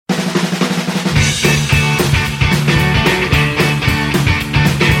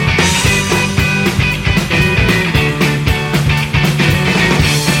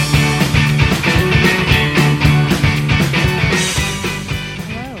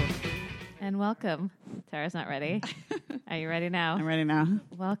welcome. Tara's not ready. Are you ready now? I'm ready now.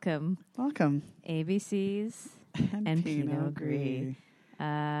 Welcome. Welcome. ABCs and Pinot Gris. We Gris.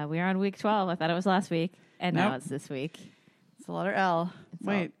 are on week 12. I thought it was last week, and now it's this week. It's the letter L.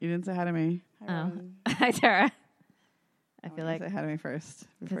 Wait, you didn't say hi to me. Oh. Hi, Tara. I feel like say hi to me first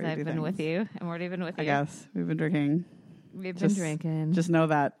because I've been with you, and Morty been with you. I guess we've been drinking. We've been drinking. Just know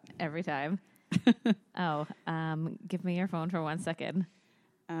that every time. Give me your phone for 1 second.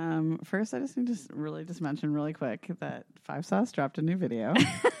 First, I just need to mention really quick that Five Sauce dropped a new video.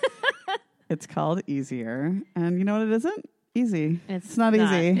 It's called Easier, and you know what it isn't? Easy. It's not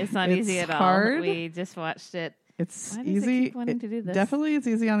easy. It's not easy at hard. all. We just watched it. It's Why does easy. It keep wanting to do this? Definitely, it's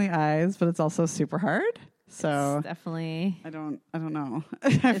easy on the eyes, but it's also super hard. So it's definitely. I don't know.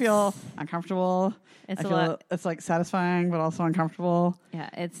 I feel uncomfortable. It's a lot. It's like satisfying, but also uncomfortable. Yeah,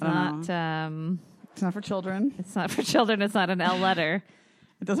 it's not. It's not for children. It's not for children. It's not an L letter.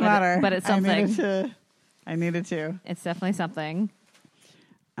 It doesn't matter. But it's something. I needed to. It's definitely something.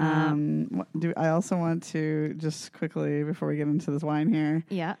 I also want to just quickly before we get into this wine here.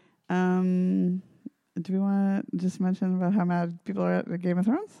 Yeah. Do we want to just mention about how mad people are at Game of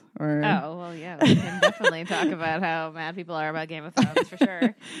Thrones? Or well, yeah, we can definitely talk about how mad people are about Game of Thrones for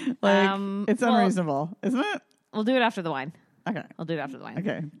sure. It's unreasonable, isn't it? We'll do it after the wine. Okay, we'll do it after the wine.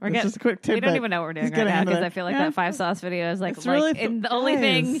 Okay, just a quick tip. We don't even know what we're doing right now because I feel like that Five Sauce video is like the only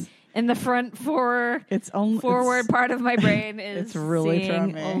thing in the front forward part of my brain is it's really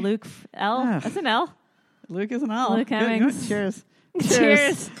seeing Luke L. Yeah. That's an L. Luke is an L. Luke Hemmings. Cheers.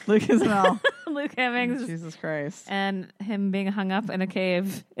 Cheers. Luke is an L. Luke Hemmings. Jesus Christ. And him being hung up in a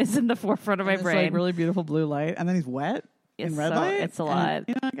cave is in the forefront of my brain. Like really beautiful blue light, and then he's wet in red light. It's a lot.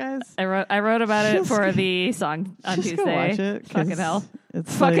 You know, guys. I wrote about it for the song on Tuesday. Go watch it. Fucking hell.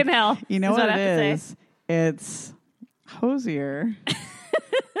 It's fucking hell. You know what it is? It's Hosier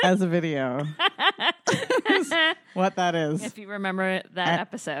as a video. What that is. If you remember that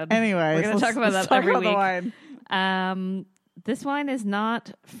episode. Anyway, we're going to talk about that every week. The wine. This wine is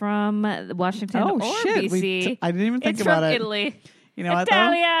not from Washington or BC. I didn't even think it's about it. It's from Italy. You know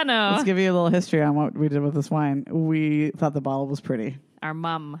Italiano. What, Let's give you a little history on what we did with this wine. We thought the bottle was pretty. Our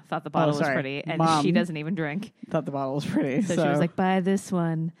mom thought the bottle was pretty, and she doesn't even drink. Thought the bottle was pretty. So she was like, buy this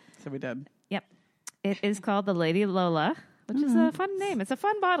one. So we did. Yep. It is called the Lady Lola, which is a fun name. It's a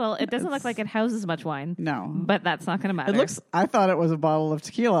fun bottle. It doesn't look like it houses much wine. No. But that's not going to matter. I thought it was a bottle of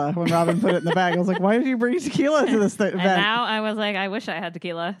tequila when Robin put it in the bag. I was like, why did you bring tequila to this event? And now I was like, I wish I had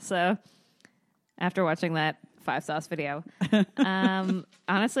tequila. So after watching that Five Sauce video,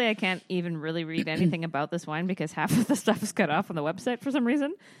 honestly, I can't even really read anything about this wine because half of the stuff is cut off on the website for some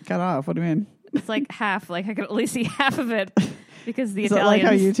reason. Cut off? What do you mean? It's like half. Like I could only see half of it. Because the Is Italians... that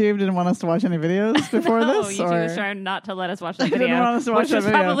like how YouTube didn't want us to watch any videos before this? No, YouTube was trying not to let us watch that video. Didn't want us to watch which was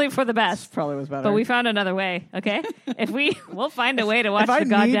video. Probably for the best. This probably was better. But we found another way, okay? We'll find a way to watch the goddamn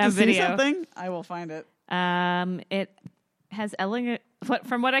video. If I need to video. see something, I will find it. It has elegant...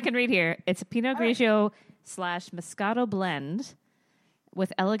 From what I can read here, it's a Pinot Grigio / Moscato blend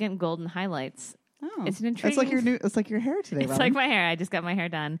with elegant golden highlights. Oh, it's an intriguing... It's like your hair today, It's Robin. like my hair. I just got my hair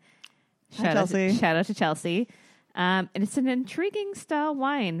done. Hi, Chelsea. Shout out to Chelsea. And it's an intriguing style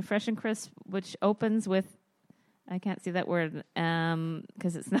wine, fresh and crisp, which opens with, I can't see that word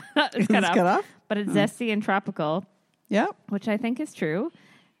because it's not it's cut off, but it's zesty and tropical. Yeah, which I think is true.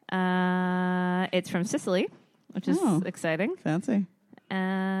 It's from Sicily, which is exciting. Fancy.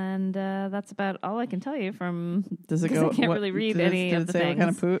 And that's about all I can tell you from. Does it go? I can't really read any of the things.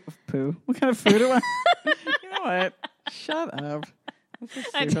 What kind of poo? What kind of food it was? You know what? Shut up.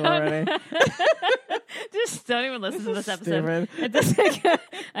 I don't already. Just don't even listen to this episode. It doesn't,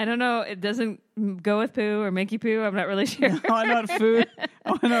 I don't know. It doesn't go with poo or make you poo. I'm not really sure. No, I know what food.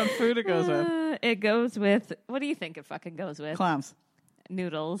 It goes with. It goes with. What do you think it fucking goes with? Clams.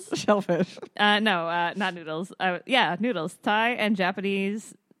 Noodles. Shellfish. No, not noodles. Yeah, noodles. Thai and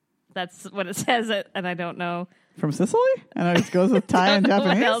Japanese. That's what it says. And I don't know. From Sicily? I know it goes with Thai and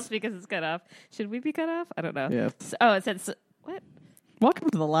Japanese. What else because it's cut off? Should we be cut off? I don't know. Yes. It said what?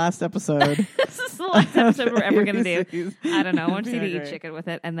 Welcome to the last episode. This is the last episode we're ever going to do. I don't know. I want you to eat chicken with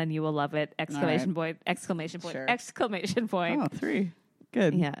it, and then you will love it. Exclamation point. Exclamation point. Sure. Exclamation point. Oh, 3.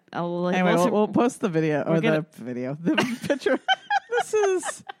 Good. Yeah. Anyway, we'll post the video. Or the video. The picture. This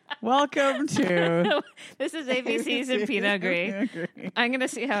is... Welcome to... This is ABC's and Pinot Gris. I'm going to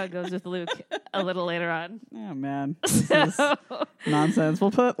see how it goes with Luke a little later on. Oh, man. This is nonsense.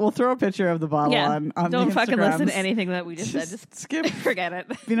 We'll throw a picture of the bottle on don't the fucking Instagrams. listen to anything that we just said. Just skip. Forget it.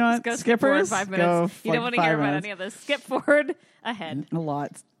 You know what? Go Skippers, skip forward 5 minutes. You don't want to hear about any of this. Skip forward ahead. A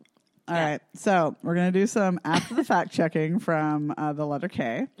lot. All right. So we're going to do some after the fact checking from the letter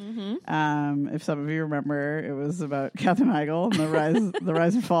K. If some of you remember, it was about Katherine Heigl and the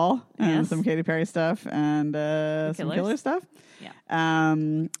rise and fall, and some Katy Perry stuff and some Killer stuff.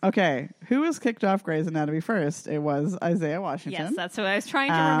 Yeah. Okay. Who was kicked off Grey's Anatomy first? It was Isaiah Washington. Yes, that's what I was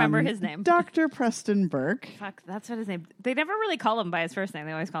trying to remember his name. Dr. Preston Burke. Fuck, that's what his name. They never really call him by his first name.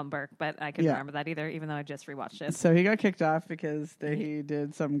 They always call him Burke, but I couldn't remember that either, even though I just rewatched it. So he got kicked off because he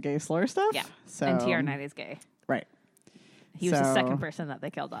did some gay slur stuff. Yeah. So, and TR9 is gay. Right. He was the second person that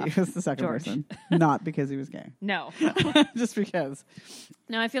they killed off. He was the second person. Not because he was gay. No. Just because.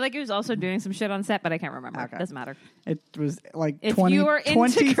 No, I feel like he was also doing some shit on set, but I can't remember. Okay. Doesn't matter. It was like if you were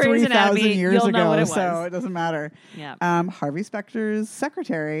into 23,000 years you'll ago, know what it was. so it doesn't matter. Yeah. Harvey Specter's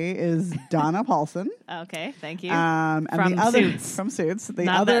secretary is Donna Paulson. Okay, thank you. And from the other Suits. From Suits. The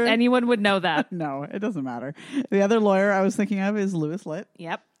Not other that anyone would know that. No, it doesn't matter. The other lawyer I was thinking of is Louis Litt.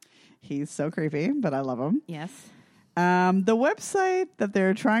 Yep. He's so creepy, but I love him. Yes. The website that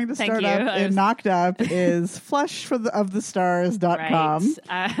they're trying to start up in Knocked Up is fleshofthestars.com.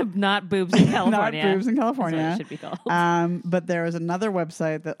 Right. Not Boobs in California. Not Boobs in California. That's what it should be called. But there is another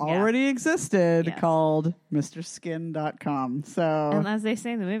website that already existed called MrSkin.com. So, and as they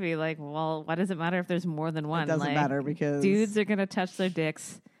say in the movie, like, well, why does it matter if there's more than one? It doesn't matter because dudes are going to touch their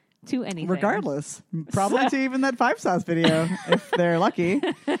dicks to anything. Regardless. Probably to even that 5 sauce video if they're lucky.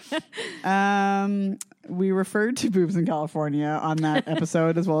 We referred to Boobs in California on that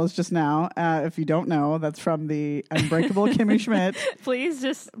episode as well as just now. If you don't know, that's from the Unbreakable Kimmy Schmidt. Please.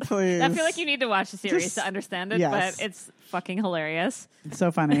 I feel like you need to watch the series to understand it, but it's fucking hilarious.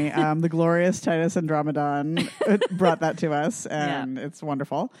 So funny. The glorious Titus Andromedon brought that to us, and it's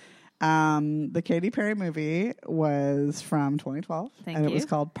wonderful. The Katy Perry movie was from 2012. It was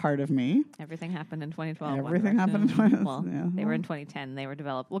called Part of Me. Everything happened in 2012. Everything happened in 2012. Well, they were in 2010. They were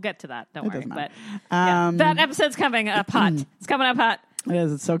developed. We'll get to that. Don't worry. But that episode's coming up hot. It's coming up hot. It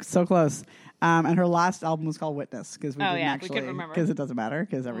is. It's so close. And her last album was called Witness because we didn't we couldn't remember because it doesn't matter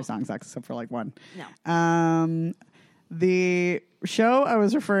because every song sucks except for like one. No. The show I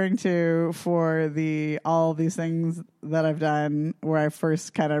was referring to for all these things that I've done where I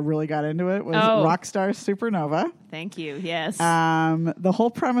first kind of really got into it was Rockstar Supernova. Thank you. Yes. The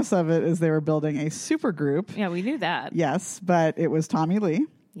whole premise of it is they were building a super group. Yeah, we knew that. Yes, but it was Tommy Lee.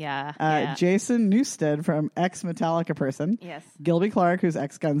 Yeah. Jason Newsted from ex-Metallica person. Yes. Gilby Clarke, who's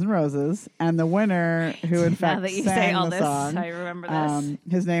ex-Guns N' Roses. And the winner, who in fact sang the song. I remember this.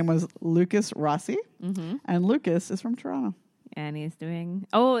 His name was Lucas Rossi. Mm-hmm. And Lucas is from Toronto. And he's doing...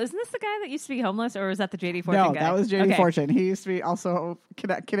 Oh, isn't this the guy that used to be homeless? Or was that the J.D. Fortune guy? No, that was J.D. Fortune. He used to be also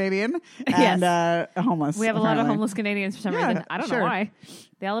Canadian and homeless. We have a lot of homeless Canadians for some reason. I don't know why.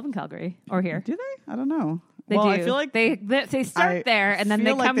 They all live in Calgary or here. Do they? I don't know. They do. I feel like they start there and then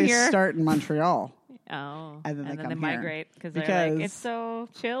they come here. They start in Montreal. Oh, and then they migrate because they're like, it's so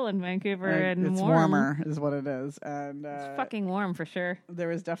chill in Vancouver and it's warmer is what it is. And it's fucking warm for sure. There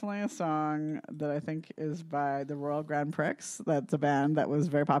was definitely a song that I think is by the Royal Grand Prix. That's a band that was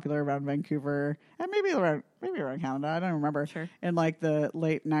very popular around Vancouver and maybe around Canada. I don't remember. Sure. In like the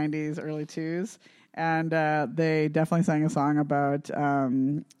late 90s, early 2000s. And they definitely sang a song about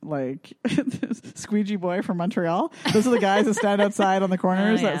like Squeegee Boy from Montreal. Those are the guys that stand outside on the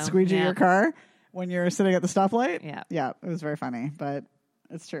corners that squeegee your car when you're sitting at the stoplight. Yeah, it was very funny, but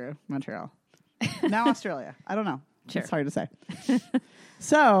it's true. Montreal. Now Australia. I don't know. Sure. It's hard to say.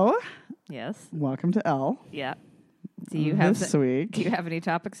 So, yes. Welcome to Elle. Yeah. Do you have this week? Do you have any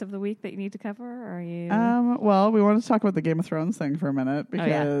topics of the week that you need to cover? Or are you? Well, we wanted to talk about the Game of Thrones thing for a minute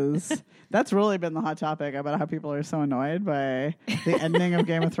because that's really been the hot topic about how people are so annoyed by the ending of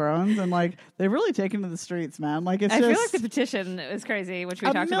Game of Thrones, and like they've really taken to the streets, man. Like I feel like the petition is crazy, which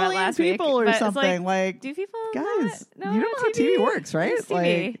we talked about last week. People or something like do people? Guys, you don't know how TV works, right? It's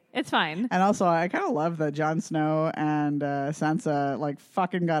TV. It's fine. And also, I kind of love that Jon Snow and Sansa like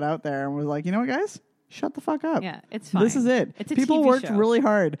fucking got out there and was like, you know what, guys. Shut the fuck up. Yeah, it's fine. This is it. It's a People TV worked show. really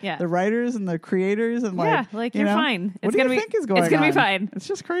hard. Yeah. The writers and the creators and like you're fine. What do you think is going on? It's gonna be fine. It's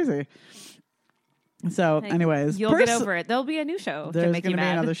just crazy. So, anyways, you'll get over it. There'll be a new show. There's to make going you to be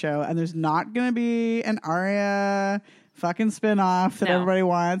mad. another show, and there's not going to be an Arya fucking spinoff that everybody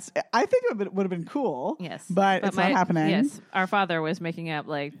wants. I think it would have been cool. Yes, but it's not happening. Yes, our father was making up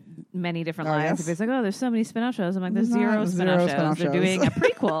like many different lines. Yes. He's like, "Oh, there's so many spin-off shows." I'm like, "There's zero spin-off shows. They're doing a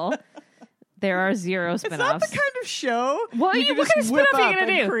prequel." There are zero spin-offs. It's not the kind of show. What kind of spin-off are you going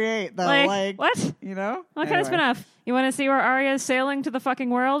to do? Create though, like what? You know, what kind of spin-off? You want to see where Arya is sailing to the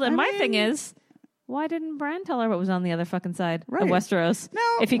fucking world? And my thing is, why didn't Bran tell her what was on the other fucking side of Westeros? No,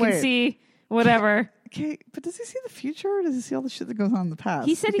 if he can see Whatever. Okay, but does he see the future or does he see all the shit that goes on in the past?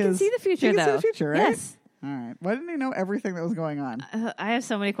 He said he can see the future, he can though. see the future, right? Yes. All right. Why didn't he know everything that was going on? I have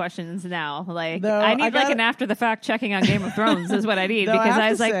so many questions now. Like, Though, I need I like gotta- an after the fact checking on Game of Thrones is what I need Though because I I have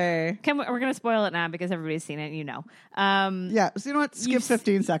was to like, say- we're going to spoil it now because everybody's seen it and you know. Yeah, so you know what? Skip You've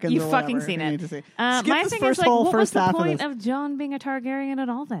 15 seconds you've or fucking whatever seen you it. need to see. My Skip this thing first is, like, whole what was first the half point of of this. Jon being a Targaryen at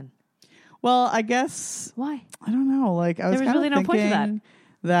all then? Well, I guess, Why? I don't know. Like, I was There was kind really of no point to thinking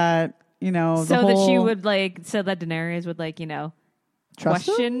that, you know, the So that she whole would like, so that Daenerys would like, you know, trust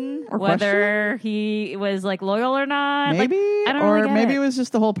him? question Or whether he was like loyal or not. Maybe, Like, I don't or really get maybe it. it was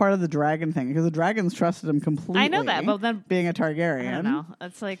just the whole part of the dragon thing because the dragons trusted him completely. I know that, but then being a Targaryen, I don't know.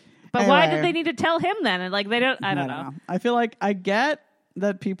 It's like, but why Anyway. did they need to tell him then? And like, they don't. I don't know. I feel like I get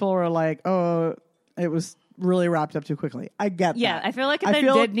that people were like, "Oh, it was really wrapped up too quickly." I get Yeah, that. I feel like I there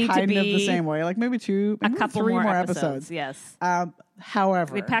feel did need kind to of the be same way, like maybe a couple three more episodes. Yes,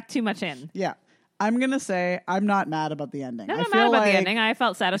 however, they packed too much in. yeah, I'm gonna say I'm not mad about the ending. No, I I'm feel not about like the ending. I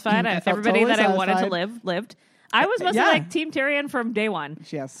felt satisfied. I felt Everybody totally that I wanted to satisfied. lived. I was mostly Yeah. like Team Tyrion from day one.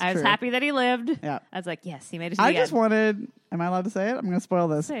 Yes, I was true. happy that he lived. Yeah. I was like, yes, he made it to I the just end. wanted. Am I allowed to say it? I'm gonna spoil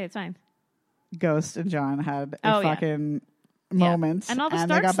this. Say it's fine. Ghost and John had a Oh, yeah. fucking Yeah. moment, And all the they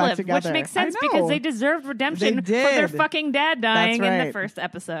Starks got back lived, together. which makes I sense because know. they deserved redemption They for their did. fucking dad dying in the right. first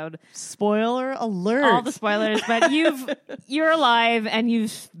episode. Spoiler alert! All the spoilers, but you're alive and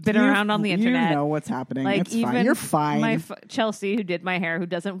you've been around on the internet. You know what's happening. Like it's even fine. You're fine. My Chelsea, who did my hair, who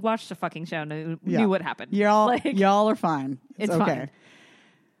doesn't watch the fucking show, knew what happened. Y'all, like, y'all are fine. It's okay. fine.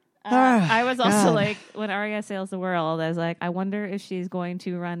 I was also God. like, when Arya sails the world, I was like, I wonder if she's going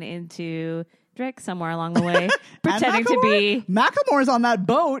to run into Drake somewhere along the way, pretending to be. Macklemore's on that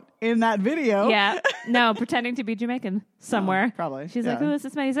boat in that video. Yeah, no, pretending to be Jamaican somewhere. probably. She's like, Yeah. who is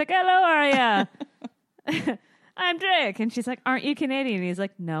this man? He's like, hello, Arya. I'm Drake. And she's like, aren't you Canadian? And he's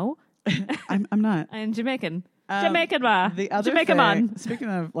like, no, I'm not. I'm Jamaican. Jamaican ma. The other Jamaican thing, man. speaking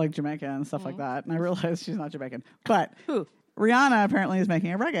of like Jamaica and stuff like that, and I realized she's not Jamaican, but Who? Rihanna apparently is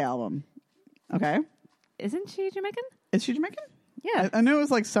making a reggae album. Okay, Isn't she Jamaican? is she Jamaican? Yeah. I knew it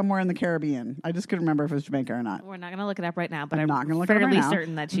was like somewhere in the Caribbean. I just couldn't remember if it was Jamaica or not. We're not going to look it up right now, but I'm not going to look it up fairly right now.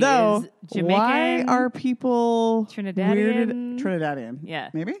 certain that she Though, is Jamaican. why are people Trinidadian? Trinidadian. Yeah.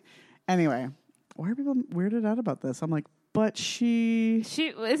 Maybe? Anyway, why are people weirded out about this? I'm like, but she... She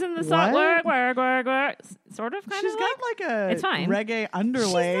isn't the song What? work, sort of kind She's of got like a It's fine. reggae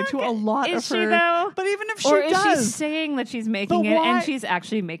underlay She's to not a lot is of she her. though? But even if she or is she does, saying that she's making But it why- and she's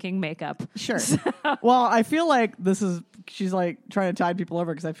actually making makeup? sure. Well, I feel like this is she's like trying to tide people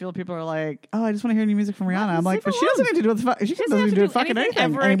over because I feel people are like, oh, I just want to hear new music from Rihanna. I'm like, leave but her she doesn't alone. need to do with she She doesn't need to do with fucking anything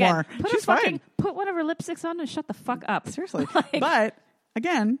ever anymore. again. Put She's a fucking, fine. Put one of her lipsticks on and shut the fuck up. Seriously. Like- But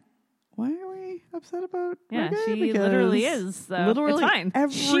again, why are we upset about Yeah, reggae? she Because literally is. So literally it's fine.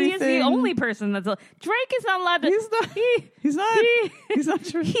 She is the everything- only person that's. Drake is not allowed to. He's not. He's not. He's not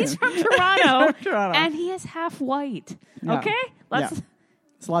Jamaican. He's from Toronto, From Toronto. and he is half white. Yeah. Okay, let's. Yeah.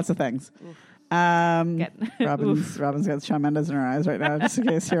 It's lots of things. Robin's Oof. Robin's got Shawn Mendes in her eyes right now, just in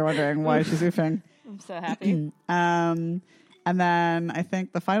case you're wondering why she's oofing. I'm so happy. And then I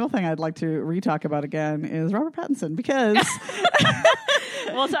think the final thing I'd like to re-talk about again is Robert Pattinson because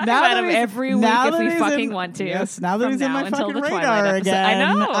We'll talk now about that him he's- every week now if that we he's fucking in- want to. Yes, now that from he's in now my until fucking the Twilight radar episode. again,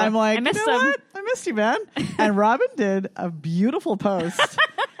 I know. I'm like, I missed you know him. what? I missed you, man. And Robin did a beautiful post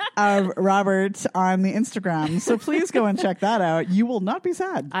of Robert on the Instagram, so please go and check that out. You will not be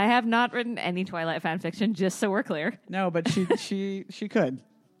sad. I have not written any Twilight fan fiction, just so we're clear. No, but she could,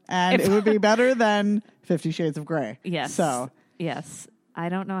 and If- it would be better than 50 Shades of Grey. Yes. So Yes. I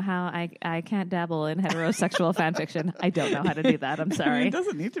don't know how I can't dabble in heterosexual fan fiction. I don't know how to do that. I'm I mean, sorry. it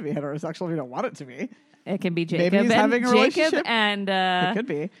doesn't need to be heterosexual if you don't want it to be. It can be Maybe Jacob he's having a Jacob relationship. and It could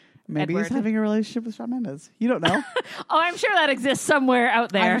be. Maybe he's Edward. having a relationship with Shawn Mendes. You don't know. Oh, I'm sure that exists somewhere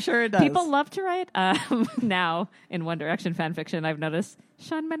out there. I'm sure it does. People love to write now in One Direction fan fiction. I've noticed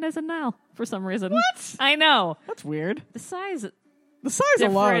Shawn Mendes and Niall for some reason. What? I know That's weird. the size The size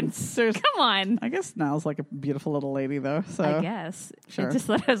alone. difference. Come on. I guess Niall's like a beautiful little lady, though. So I guess. Sure. I just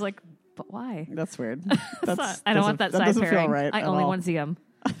thought I was like, but why? that's weird. I don't want that side doesn't pairing. feel right. I at only all. want Zium.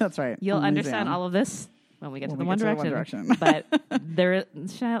 That's right. You'll Only understand Zan. all of this when we get to the When One we get to the Direction. One Direction. But there,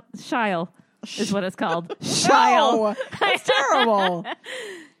 Shile is what it's called. No! Shile. That's terrible.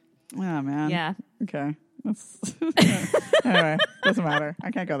 Oh, man. Yeah. Okay. That's anyway, doesn't matter.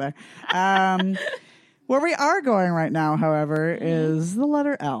 I can't go there. Where we are going right now, however, is the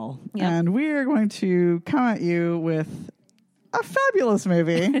letter L. Yep. And we are going to come at you with a fabulous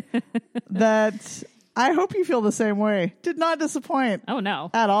movie that I hope you feel the same way. Did not disappoint Oh no.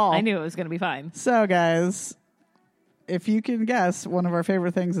 at all. I knew it was going to be fine. So, guys, if you can guess one of our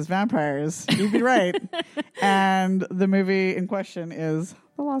favorite things is vampires, you'd be right. And the movie in question is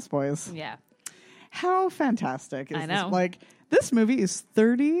The Lost Boys. Yeah. How fantastic is I know. this? Like, this movie is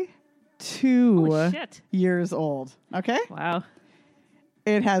 32 Holy shit. years old. Okay? Wow.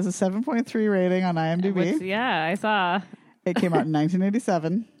 It has a 7.3 rating on IMDb. Yeah, I saw. It came out in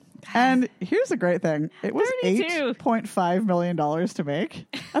 1987. And here's the great thing. It was 32. $8.5 million to make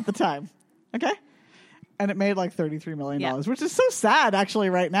at the time. Okay? And it made like $33 million, Yeah. which is so sad actually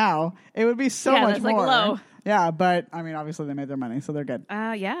right now. It would be so Yeah, much that's, like, more. low. Yeah, but I mean, obviously they made their money, so they're good.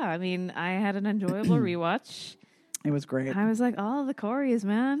 Yeah, I mean, I had an enjoyable rewatch. It was great. I was like, oh, the Coreys,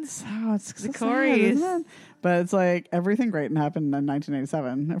 man. Oh, it's The so Coreys. sad, isn't it? But it's like everything great happened in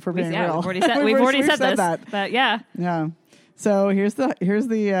 1987. If we're being real, We've already said, we've already said this. that. But yeah. Yeah. So here's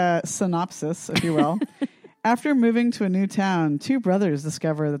the synopsis, if you will. After moving to a new town, two brothers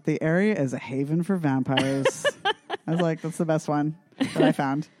discover that the area is a haven for vampires. I was like, that's the best one that I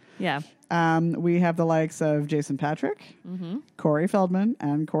found. Yeah. We have the likes of Jason Patrick, Corey Feldman,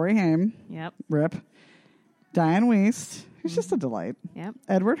 and Corey Haim. Yep. Rip. Diane Wiest, who's just a delight. Yep.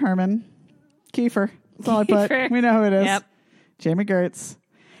 Edward Herman. Kiefer. That's all I put. Kiefer. We know who it is. Yep. Jamie Gertz.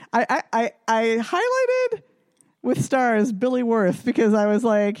 I highlighted with stars Billy Worth because I was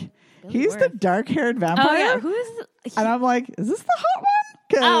like, he's the Worth. dark-haired vampire. Oh, yeah. Who is... And I'm like, is this the hot one?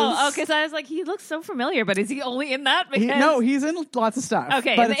 because I was like, he looks so familiar, but is he only in that? Because No, he's in lots of stuff.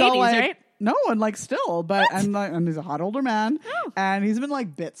 Okay, but in it's the all 80s, like, right? No, and like still, but and he's a hot older man, Oh. and he's been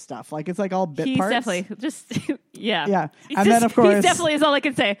like bit stuff. Like it's like all bit he's parts. definitely just yeah. Yeah. He's And then, of course- he definitely is all I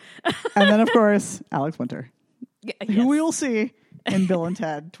can say. And then of course Alex Winter, Yes. who we will see in Bill and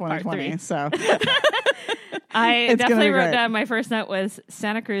Ted 2020. three. So I It's gonna definitely be wrote great. down my first note was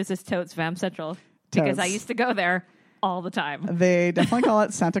Santa Cruz is totes Vamp Central because I Totes. used to go there all the time. they definitely call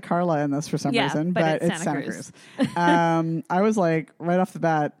it Santa Carla in this for some Yeah, reason, but but it's it's Santa Santa Cruz. I was like right off the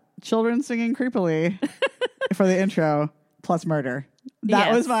bat, children singing creepily for the intro plus murder. That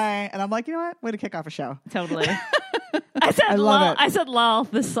Yes. was and I'm like, you know what? Way to kick off a show. Totally. I said I love lol. it. I said lol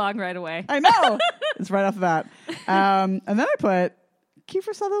this song right away. I know. It's right off the bat. And then I put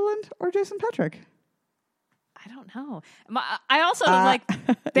Kiefer Sutherland or Jason Patrick. I don't know. I also like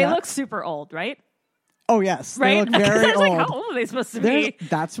they yeah. look super old, right? Oh, yes. Right? They look 'Cause very I was old. like, how old are they supposed to There's- be?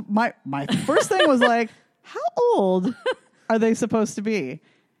 That's my first thing was like, how old are they supposed to be?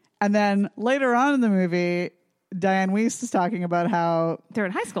 And then later on in the movie, Diane Wiest is talking about how They're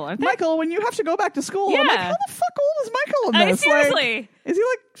in high school, aren't they? Michael, when you have to go back to school, I'm like, Yeah. how the fuck old is Michael in I mean, this? seriously. Like, is he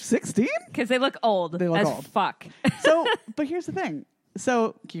like 16? Because they look old. They look as old. fuck. So, but here's the thing.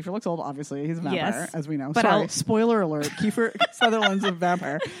 So Kiefer looks old, obviously. He's a vampire, Yes. as we know. But Sorry, I'll- spoiler alert. Kiefer Sutherland's a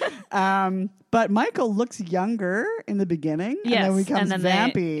vampire. But Michael looks younger in the beginning, Yes. and then becomes then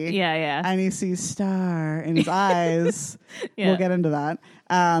vampy. yeah. And he sees star in his eyes. Yeah. We'll get into that.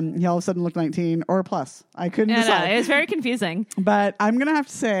 He all of a sudden looked 19 or plus. I couldn't Yeah, no, decide. it was very confusing. But I'm going to have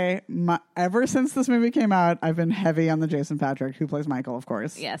to say, ever since this movie came out, I've been heavy on the Jason Patrick, who plays Michael, of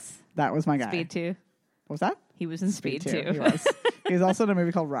course. Yes. That was my guy. Speed 2. What was that? He was in Speed 2. He was. He was also in a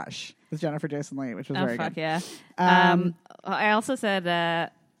movie called Rush with Jennifer Jason Leigh, which was Oh, very fuck good. yeah. Um, I also said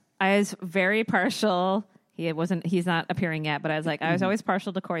I was very partial. He's not appearing yet, but I was like, I was always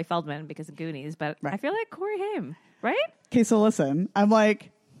partial to Corey Feldman because of Goonies, but Right. I feel like Corey Haim, right? Okay, so listen. I'm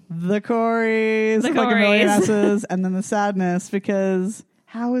like, the Coreys, The like a million Coreys. S's, and then the sadness because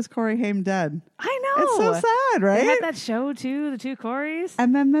how is Corey Haim dead? I know. It's so sad, They right? had that show too, the two Coreys.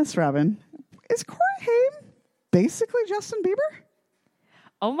 And then this, Robin. Is Corey Haim basically Justin Bieber?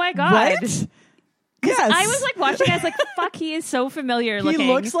 Oh my God. Right? Yes. I was like watching, I was like, fuck, he is so familiar he looking.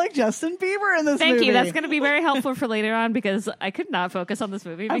 looks like Justin Bieber in this Thank movie. you. That's going to be very helpful for later on because I could not focus on this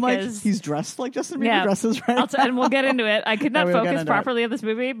movie I'm like, because he's dressed like Justin Bieber dresses, right? and we'll get into it. I could not Yeah, we'll get focus into it. properly on this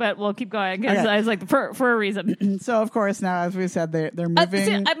movie, but we'll keep going because Okay. I was like, for a reason. So, of course, now, as we said, they're moving.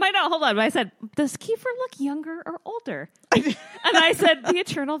 See, I might not hold on, but I said, does Kiefer look younger or older? And I said, the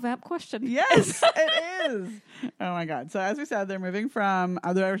eternal vamp question. Yes, it is. Oh my God! So as we said, they're moving from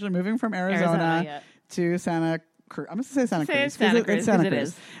Arizona yeah. to Santa Cruz. I'm going to say Santa Say Cruz. it's Santa Cruz, It's Santa 'cause it Cruz.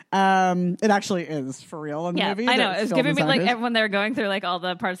 is. It actually is for real in the Yeah, movie. I know. That's It was filmed giving in me Santa like Cruz. when they were going through like all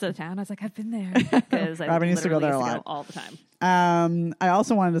the parts of the town. I was like, I've been there because I Robin used to go literally there a used to lot. all the time. I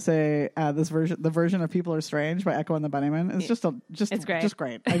also wanted to say the version of "People Are Strange" by Echo and the Bunnymen is It's great. just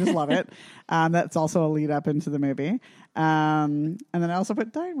great. I just love it. That's also a lead up into the movie. And then I also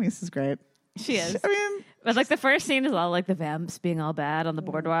put Diane Wiest is great. She is. I mean, But like the first scene is all like the vamps being all bad on the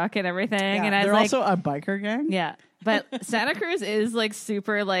boardwalk and everything. yeah, And I they're was like, also a biker gang. yeah. But Santa Cruz is like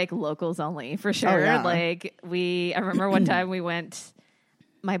super like locals only for sure. Oh, yeah. Like I remember one time we went,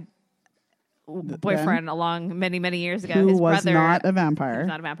 boyfriend along many years ago. Who His was brother not a He vampire. was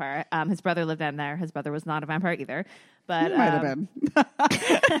not a vampire. His brother lived down there. His brother was not a vampire either. But He might have been.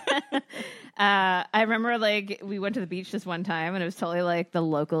 I remember like we went to the beach this one time, and it was totally like the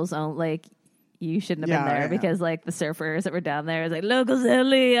locals own like. You shouldn't have been there because like the surfers that were down there is like locals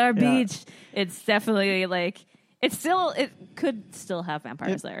only our beach. It's definitely like it could still have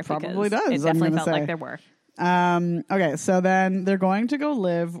vampires there. Probably because does. It definitely felt like there were. Okay, so then they're going to go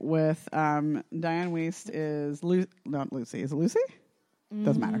live with Diane Wiest is not Lucy. Is it Lucy?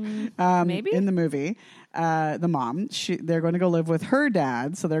 Doesn't matter. Maybe in the movie, the mom. They're going to go live with her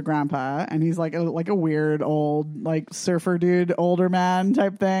dad, so their grandpa, and he's like a weird old like surfer dude, older man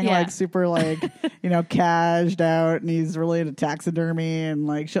type thing, like super like cashed out, and he's really into taxidermy and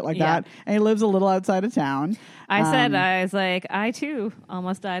like shit like that. And he lives a little outside of town. I was like, I too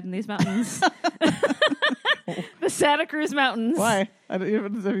almost died in these mountains. The Santa Cruz Mountains. Why? Have you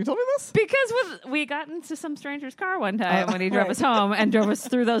told me this? Because we got into some stranger's car one time when he drove us home and drove us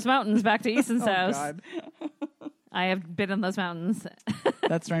through those mountains back to Easton's house. God. I have been in those mountains.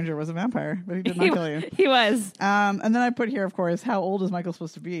 That stranger was a vampire, but he did not kill you. He was. And then I put here, of course, how old is Michael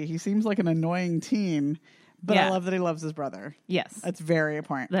supposed to be? He seems like an annoying teen, but I love that he loves his brother. Yes. That's very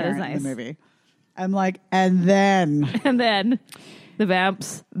apparent That is nice. in the movie. I'm like, and then... And then the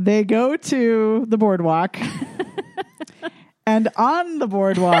vamps. They go to the boardwalk. And on the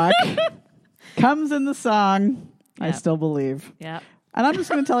boardwalk comes in the song, I Still Believe. Yep. And I'm just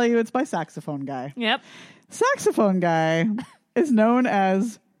going to tell you it's by Saxophone Guy. Yep. Saxophone Guy is known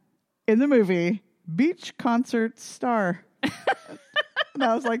as, in the movie, Beach Concert Star. And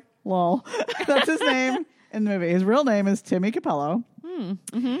I was like, lol. That's his name in the movie. His real name is Timmy Capello.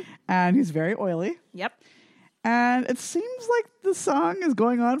 And he's very oily. Yep. And it seems like the song is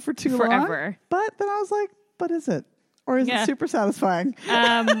going on for too long. Forever. But then I was like, but is it? Or is it super satisfying?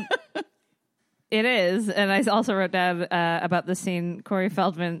 It is. And I also wrote down about the scene, Corey Haim's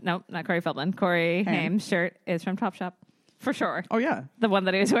shirt is from Topshop. For sure. Oh, yeah. The one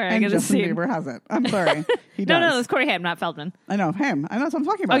that he was wearing And in the Justin scene. Bieber has it. I'm sorry. He does. No, it was Corey Haim, not Feldman. I know. Haim. I know what I'm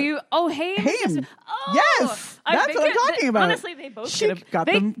talking about. Haim? Haim. Oh, Yes. That's what I'm talking about. Honestly, they both She got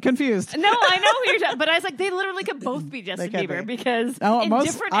them confused. No, I know who you're talking, but I was like, they literally could both be Justin Bieber because in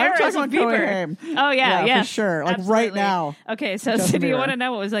different I'm eras talking of about Corey Bieber. Haim. Oh yeah, for sure. Like absolutely. right now. Okay, so Justin do you Bieber. want to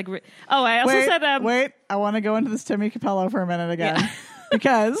know what was like? I also said wait. I want to go into this Timmy Capello for a minute again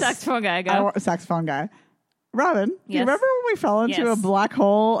because saxophone guy. Go. Saxophone guy. Robin, do you Yes. remember when we fell into a Yes. black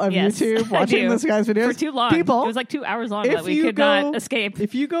hole of Yes, YouTube I watching do. this guy's videos? For too long. People, It was like 2 hours long if that we you could not escape.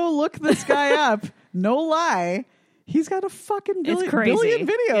 If you go look this guy up, no lie, he's got a fucking It's crazy. billion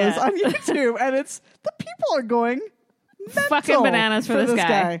videos Yeah. on YouTube, and it's the people are going mental Fucking bananas for this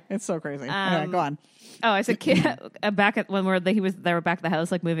guy. It's so crazy. Anyway, go on. Oh, I said back at when they were back at the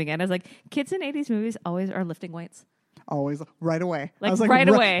house, like moving in. I was like, kids in 80s movies always are lifting weights. Always right away. Like, I was like, right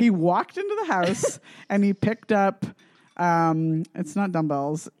away. He walked into the house and he picked up. It's not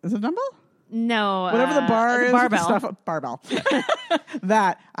dumbbells. Is it dumbbell? No, Whatever the bar is. barbell. Stuff, barbell.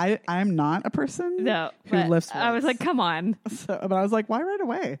 That I'm not a person who lifts weights. I was like, come on. But I was like, why right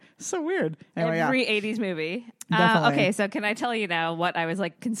away? So weird. Anyway, Every 80s movie. Definitely. Okay, so can I tell you now what I was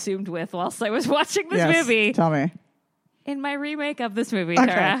like consumed with whilst I was watching this Yes, movie? Tell me. In my remake of this movie, Okay.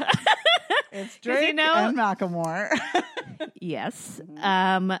 Tara. It's Drake you know- and Macklemore. Yes.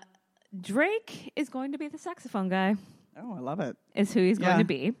 Drake is going to be the saxophone guy. Oh, I love it. Is who he's going Yeah. to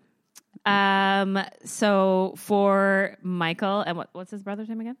be. So for Michael and what's his brother's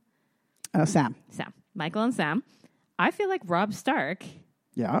name again? Sam. Sam. Michael and Sam. I feel like Rob Stark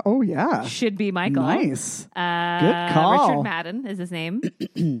Yeah. Oh, yeah. should be Michael. Nice. Good call. Richard Madden is his name.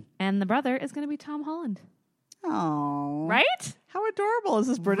 And the brother is going to be Tom Holland. Oh. Right? How adorable is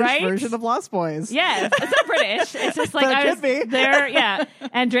this British Right? version of Lost Boys? Yeah, it's not British. It's just like But it I was could be. there. Yeah,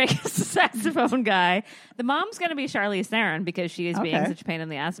 and Drake is the saxophone guy. The mom's going to be Charlize Theron because she is being Okay. such a pain in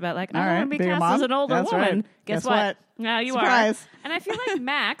the ass about like, All I right, want to be be your cast mom? as an older That's woman. right. Guess Guess what? what? No, you Surprise. are. And I feel like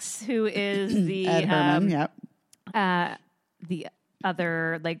Max, who is the Ed Herman, yep. the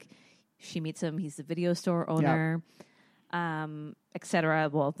other, like, she meets him. He's the video store owner, etc.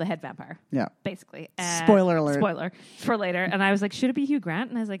 Well, the head vampire. Yeah. Basically. Spoiler alert. Spoiler for later. And I was like, should it be Hugh Grant?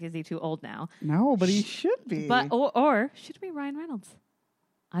 And I was like, is he too old now? No, but he should be. But or should it be Ryan Reynolds?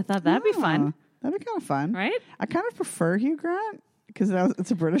 I thought that'd be fun, That'd be kind of fun. right? I kind of prefer Hugh Grant because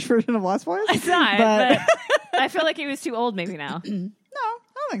it's a British version of Lost Boys. It's not, but but I feel like he was too old maybe now. no,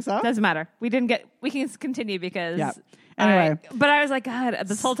 I don't think so. Doesn't matter. We can continue because Yeah. Anyway. but I was like, God,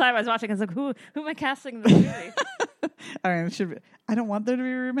 this whole time I was watching, I was like, who am I casting in this movie? I mean, it should be. I don't want there to be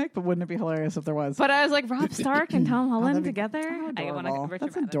a remake, but wouldn't it be hilarious if there was? But I was like, Rob Stark and Tom Holland that'd be together. adorable. Richard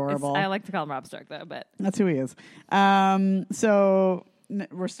That's Madden. adorable. I like to call him Rob Stark though, but That's who he is. So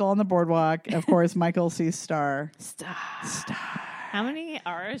we're still on the boardwalk. Of course, Michael sees Star. Star. How many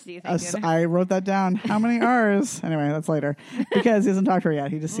R's do you think? I wrote that down. How many R's? Anyway, that's later because he hasn't talked to her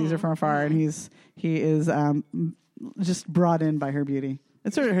yet. He just sees her from afar, and he is just brought in by her beauty.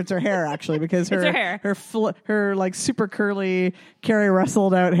 It's her hair actually because her her hair. her like super curly Carrie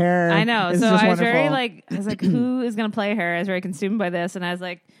Russelled out hair. I know. Is So just I was wonderful. like, who is going to play her? I was very consumed by this, and I was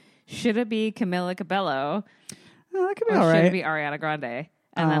like, should it be Camila Cabello? Oh, that could be Or all should right. it be Ariana Grande?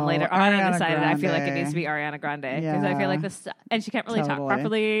 And then later on, I Ariana decided I feel like it Grande. needs to be Ariana Grande because I feel like this, and she can't really talk Totally.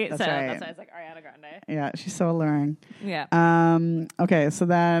 properly. That's so right. that's why I was like Ariana Grande. Yeah, she's so alluring. Yeah. Okay, so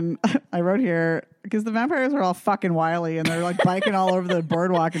then I wrote here because the vampires are all fucking wily and they're like biking all over the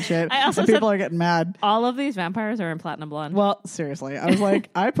boardwalk and shit. I also and people said- are getting mad. All of these vampires are in Platinum Blonde. Well, seriously, I was like,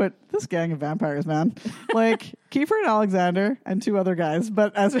 I put this gang of vampires, man, like Kiefer and Alexander and two other guys.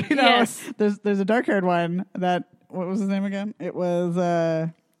 But as we know, Yes. there's a dark haired one that what was his name again? It was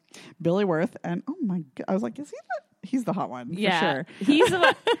Billy Worth, and oh my god, I was like, is he he's the hot one? yeah. for sure. He's the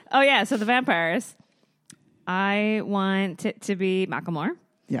one. Oh yeah. So the vampires. I want it to be Macklemore.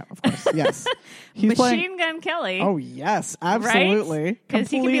 Yeah, of course, yes. He's playing. Machine Gun Kelly. Oh yes, absolutely, Because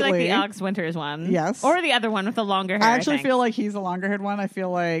he could be like the completely. Alex Winters one. Yes. Or the other one with the longer hair. I actually think, feel like he's the longer haired one. I feel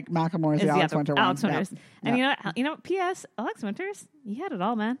like Macklemore is is the Alex Winter one. Alex Winters. Yeah. And Yeah. you know what? P.S. Alex Winters, you had it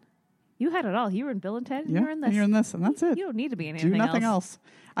all, man. You had it all. You were in Bill and Ted. And Yeah, you were in this. and you're in this, and that's it. You don't need to be in Do anything nothing else.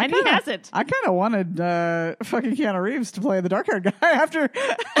 And he hasn't. I kind of wanted fucking Keanu Reeves to play the dark haired guy after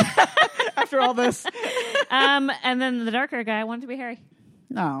after all this. And then the darker guy wanted to be Harry.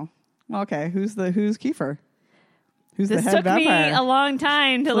 No, well, okay. Who's Kiefer? Who's This the head took vampire? me a long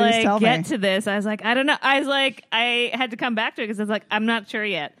time to Please tell get me. to this. I was like, I don't know. I had to come back to it because I was like, I'm not sure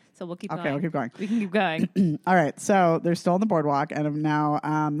yet. So we'll keep going. Okay, we'll keep going. We can keep going. All right, so they're still on the boardwalk, and now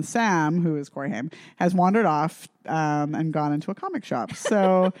Sam, who is Corey Haim, has wandered off and gone into a comic shop.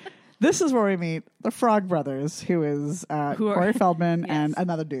 So this is where we meet the Frog Brothers, who is Corey Feldman Yes. and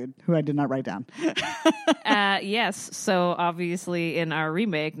another dude who I did not write down. Yes. So obviously in our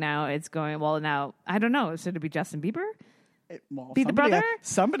remake now it's going, well, now, I don't know. Should it be Justin Bieber? Well, Be the somebody brother?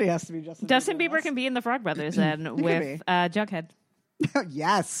 Somebody has to be Justin. Justin in Bieber this. can be in the Frog Brothers then be. with Jughead.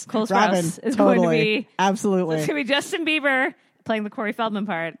 Yes, Cole Robin, Sprouse is totally, going to be- absolutely. It's going to be Justin Bieber playing the Corey Feldman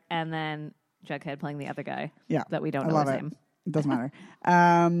part and then Jughead playing the other guy Yeah, that we don't I know love his it. name. It doesn't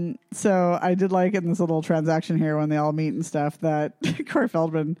matter. So I did like in this little transaction here when they all meet and stuff that Corey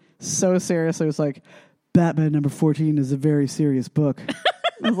Feldman so seriously was like, Batman number 14 is a very serious book.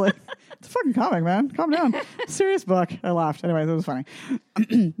 I was like, it's a fucking comic, man. Calm down. Serious book. I laughed. Anyways, it was funny.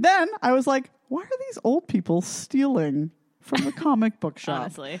 Then I was like, why are these old people stealing from the comic book shop?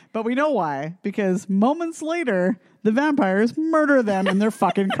 Honestly. But we know why, because moments later, the vampires murder them in their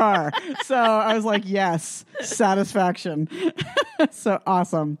fucking car. So I was like, yes, satisfaction. So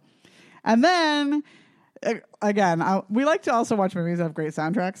awesome. And then, again, we like to also watch movies that have great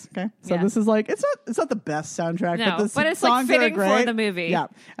soundtracks. Okay, so Yeah. this is like it's not the best soundtrack, No, but but it's, like, songs that are fitting for great. the movie. Yeah,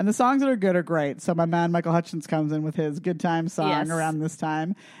 and the songs that are good are great. So my man Michael Hutchins comes in with his "Good Time" song Yes. around this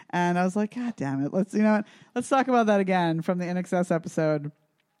time, and I was like, God damn it! Let's talk about that again from the InXS episode.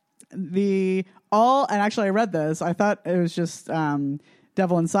 And actually, I read this. I thought it was just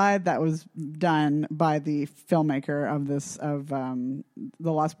Devil Inside that was done by the filmmaker of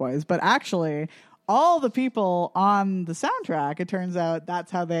The Lost Boys, but actually all the people on the soundtrack, it turns out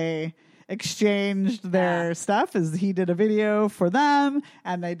that's how they exchanged their stuff. Is he did a video for them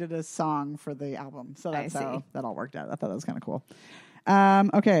and they did a song for the album. So that's how that all worked out. I thought that was kind of cool.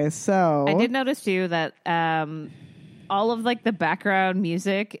 Okay, so I did notice too that all of like the background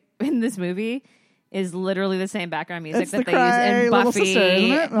music in this movie is literally the same background music It's that the they use Cry in Little Buffy. Sister,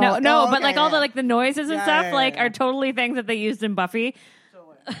 isn't it? No, but okay, like all the yeah. like the noises and Yeah, stuff yeah, like yeah. are totally things that they used in Buffy.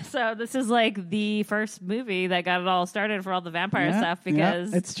 So this is like the first movie that got it all started for all the vampire stuff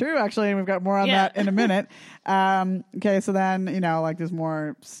because it's true actually, and we've got more on Yeah. that in a minute. Okay, so then like there's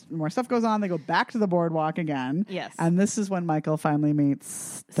more stuff goes on. They go back to the boardwalk again. Yes. And this is when Michael finally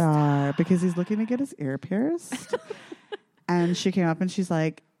meets Star because he's looking to get his ear pierced. And she came up and she's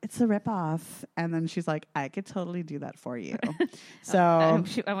like, it's a ripoff. And then she's like, I could totally do that for you. So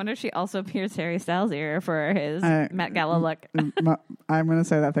I wonder if she also pierced Harry Styles' ear for his Met Gala look. I'm going to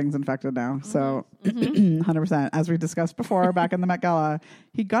say that thing's infected now. So 100%. As we discussed before back in the Met Gala,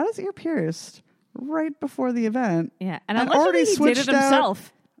 he got his ear pierced right before the event. Yeah, and And allegedly already he did switched it out-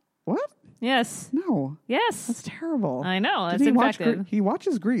 himself. What? Yes. No, Yes. that's terrible. I know. Did It's he watch infected. He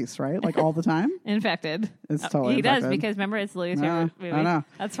watches Grease, right? Like all the time. Infected. It's totally He does infected. because remember it's Louis' Yeah, favorite movie. I know.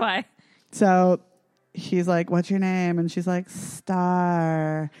 That's why. So he's like, "What's your name?" And she's like,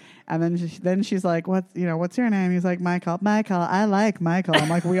 "Star." And then she's like, "What's your name?" He's like, "Michael." Michael, I like Michael. I'm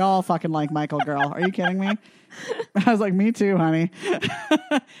like, "We all fucking like Michael, girl. Are you kidding me?" I was like, "Me too, honey."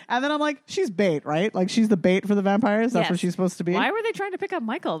 And then I'm like, "She's bait, right? Like she's the bait for the vampires. That's Yes. what she's supposed to be." Why were they trying to pick up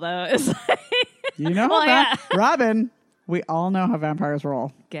Michael though? It's like You know, Well, yeah. Robin. We all know how vampires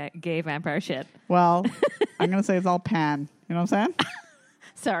roll. gay vampire shit. Well, I'm gonna say it's all pan. You know what I'm saying?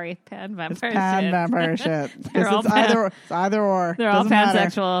 Sorry, pan vampire It's pan shit. vampire shit. They're all It's either or. They're all Doesn't matter.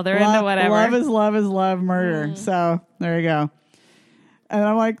 pansexual. They're into whatever. Love is love is love. Murder. So there you go. And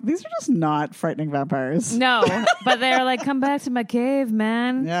I'm like, these are just not frightening vampires. No, but they're like, come back to my cave,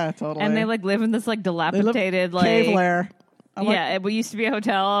 man. Yeah, totally. And they like live in this like They live dilapidated like cave lair. I'm like, yeah, it used to be a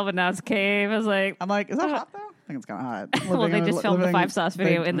hotel, but now it's a cave. I was like, is that hot though? I think it's kind of hot. well, they just filmed the 5 sauce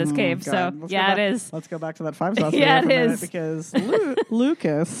video in this cave, so God. Let's yeah, go it back- is. Let's go back to that 5 sauce Yeah, video it for a minute is. because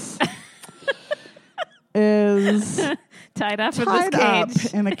Lucas is Tied up in tied this up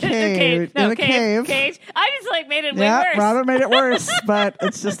cage. in a cave. No, in a cave. Cage. I just like made it way Yeah, worse. Robin made it worse, but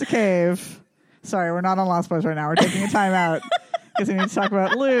it's just a cave. Sorry, we're not on Lost Boys right now. We're taking a time out because we need to talk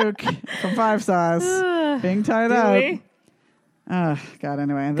about Luke from 5 Sauce being tied Do up. we? Oh, God,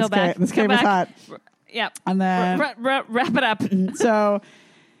 anyway. This Go back. This Go cave is hot. back. Yeah. And then, Wrap it up. so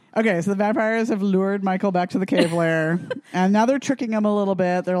the vampires have lured Michael back to the cave lair, and now they're tricking him a little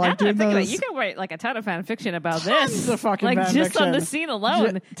bit. They're Now like that I doing think about it, those. you can write like a ton of fan fiction about Tons this. of fucking like fan just on the fiction. scene alone.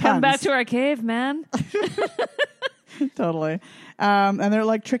 Tons. Come back to our cave, man. Totally. And they're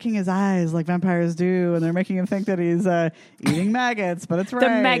like tricking his eyes like vampires do, and they're making him think that he's eating maggots, but it's rice. The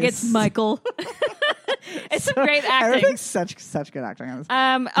maggots, Michael. It's some great acting. Everything's such good acting on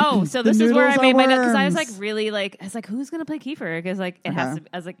this. So The this is where I noodles made are my note because I was like worms. really like I was like, who's gonna play Kiefer? Because like it has Uh-huh. to.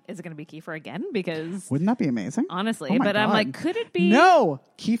 I was like, is it gonna be Kiefer again? Because Wouldn't that be amazing? honestly, Oh my but I'm God. like, could it be? No,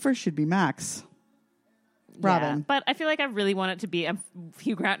 Kiefer should be Max. Yeah, Robin. but I feel like I really want it to be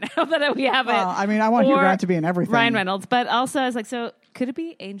Hugh Grant now that we have Well, it. I mean, I want Hugh Or Grant to be in everything. Ryan Reynolds, but also I was like, so could it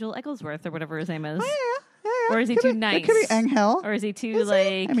be Angel Egglesworth or whatever his name is? Oh, yeah. Or is he Could too be- nice? It could be Angel. Or is he too Is he?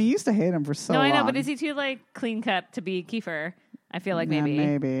 like? I mean, you used to hate him for so no, long. I know, but is he too like clean cut to be Kiefer? I feel like Yeah, maybe.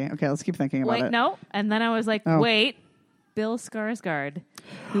 maybe. Okay, let's keep thinking about Wait, it. no. And then I was like, Oh. wait, Bill Skarsgård,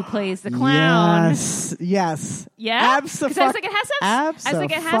 who plays the clown. Yes. Yeah, because I was like, it has to. Have, I was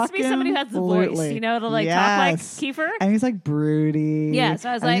like, it has to be somebody who has the voice, Abso-fucking-lutely. you know, to like talk like Yes. Kiefer. And he's like broody. Yeah, so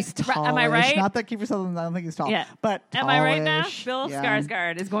I was and like, he's am I tallish. right? Not that Kiefer Sutherland, I don't think he's tall. Yeah, But am I right now? tallish. Bill Yeah.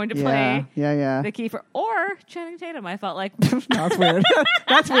 Skarsgård is going to Yeah. play Yeah. the Kiefer or Channing Tatum. I felt like No, that's weird.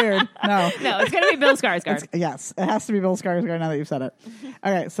 That's weird. No. no, it's going to be Bill Skarsgård. Yes, it has to be Bill Skarsgård now that you've said it.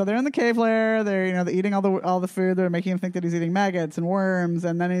 Okay, so they're in the cave lair. They're they're eating all the food. They're making him think that he's eating maggots and worms,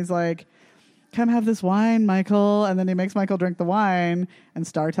 and then he's like, "Come have this wine, Michael." And then he makes Michael drink the wine, and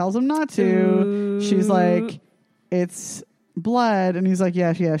Star tells him not to. Ooh. She's like, "It's blood," and he's like,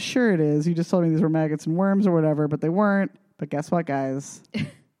 "Yeah, sure it is. You just told me these were maggots and worms or whatever, but they weren't. But guess what, guys?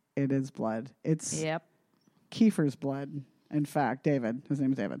 It is blood. It's Yep. Kiefer's blood. In fact, David. His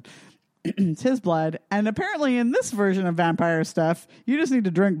name is David." It's his blood, and apparently in this version of vampire stuff, you just need to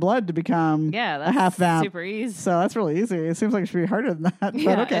drink blood to become Yeah, a that's half vamp. super easy. So that's really easy. It seems like it should be harder than that. But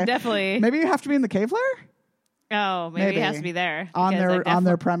Yeah, okay, it definitely. maybe you have to be in the cave lair Oh, maybe it has to be there on because their I on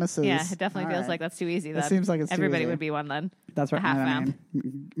their definitely- premises. Yeah, it definitely All feels right. like that's too easy. It Then seems like it's too everybody easy. would be one then. That's right. half I vamp.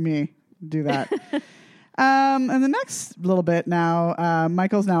 mean, me do that. And the next little bit now,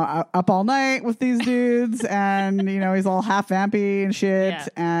 Michael's now up all night with these dudes, and he's all half vampy and shit,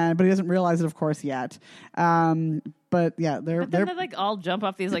 Yeah. but he doesn't realize it, of course, yet. But yeah, they're But then they like all jump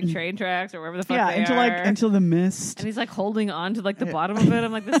off these like train tracks or wherever the fuck they into are. into the mist. and he's like holding on to like the bottom of it.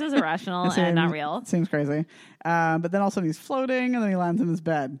 I'm like, this is irrational It and not seems- real. Seems crazy. But then all of a sudden he's floating, and then he lands in his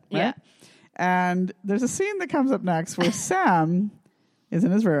bed. Right? Yeah. And there's a scene that comes up next where Sam is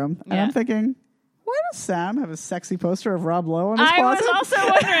in his room, and Yeah. I'm thinking, why does Sam have a sexy poster of Rob Lowe in his I closet? was also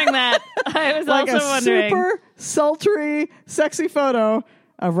wondering that. I was like also a wondering. super sultry, sexy photo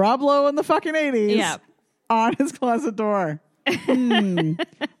of Rob Lowe in the fucking 80s Yeah. on his closet door.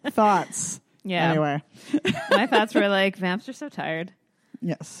 Thoughts? Yeah. Anyway. My thoughts were like, vamps are so tired.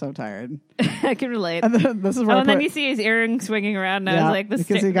 Yes, so tired. I can relate. And then, this is where Oh, I and then put- you see his earring swinging around, and I Yeah, was like,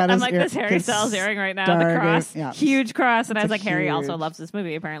 because he got I'm his like, ear- this Harry his Styles earring right now, the stargaze- cross, yeah. huge cross, and I It's was like, a Harry also huge- loves this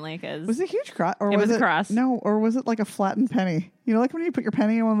movie apparently because Was it a huge cross? Or It was a cross. No, or was it like a flattened penny? Like when you put your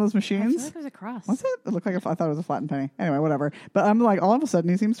penny in one of those I machines? feel like it was a cross. Was it? It looked like I thought it was a flattened penny. Anyway, whatever. But I'm like, all of a sudden,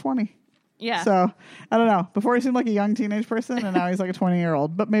 he seems 20. Yeah. So I don't know. Before he seemed like a young teenage person, and now he's like a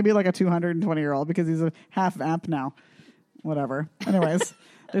 20-year-old, but maybe like a 220-year-old because he's a half vamp now. Whatever. Anyways,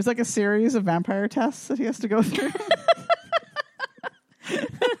 there's like a series of vampire tests that he has to go through.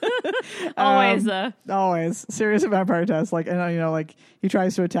 Always series of vampire tests. Like, and like he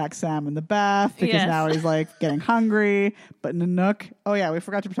tries to attack Sam in the bath because now he's like getting hungry. But Nanook, oh yeah, we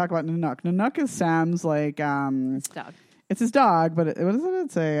forgot to talk about Nanook. Nanook is Sam's like It's dog. It's his dog, but what is it?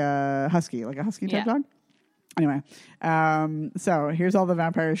 It's a husky, like a husky type dog. Anyway, so here's all the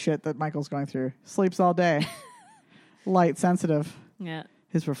vampire shit that Michael's going through. Sleeps all day, light sensitive. Yeah.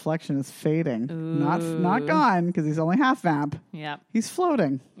 His reflection is fading. Ooh. Not gone because he's only half vamp. Yeah. He's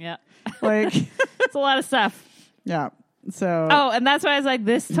floating. Yeah. Like It's a lot of stuff. yeah. So and that's why I was like,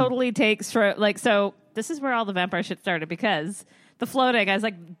 this totally takes for like, so this is where all the vampire shit started because the floating, I was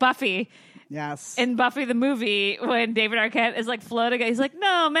like, Buffy. yes. In Buffy the movie, when David Arquette is like floating, he's like,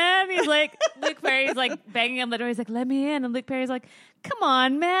 no, man. He's like, Luke Perry's like banging on the door. He's like, let me in. And Luke Perry's like, come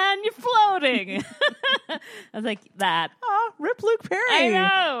on, man, you're floating. I was like, that. Oh, rip Luke Perry. I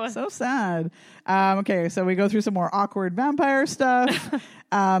know. So sad. Okay, so we go through some more awkward vampire stuff.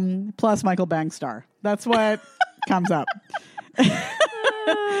 Plus Michael Bangstar. That's what comes up. And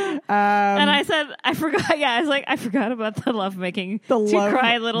I said, I forgot. Yeah, I was like, I forgot about the lovemaking.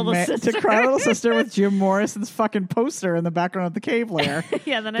 Cry Little Sister. To Cry Little Sister with Jim Morrison's fucking poster in the background of the cave lair.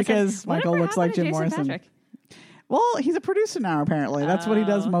 Yeah, then I because said, Michael looks like Jim Morrison. Patrick? Well, he's a producer now, apparently. That's what he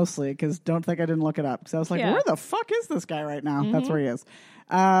does mostly, because don't think I didn't look it up. Because I was like, where the fuck is this guy right now? That's where he is.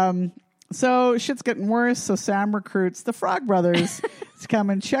 So shit's getting worse. So Sam recruits the Frog Brothers to come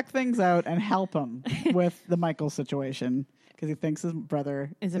and check things out and help him with the Michael situation because he thinks his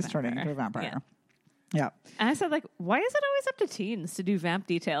brother is turning into a vampire. Yeah. And I said, like, why is it always up to teens to do vamp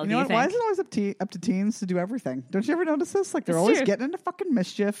detail? You know what? Why is it always up to teens to do everything? Don't you ever notice this? Like, they're always getting into fucking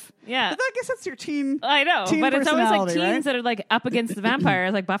mischief. Yeah. But I guess that's your teen. I know, teen but it's always like teens right? that are like up against the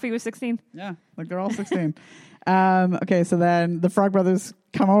vampires. Like Buffy was 16. Yeah, like they're all 16. Okay, so then the Frog Brothers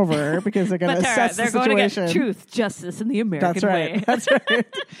come over because they're going to assess the situation. They're going to get truth, justice, in the American way. That's right.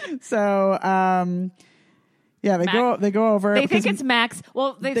 So, yeah, they go over. They think it's Max.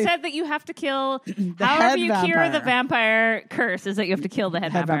 Well, they said that you have to kill. However you cure the vampire curse is that you have to kill the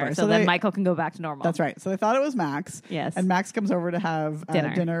head vampire. So then Michael can go back to normal. That's right. So they thought it was Max. Yes. And Max comes over to have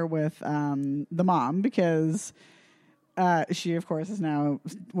dinner with the mom because she, of course, is now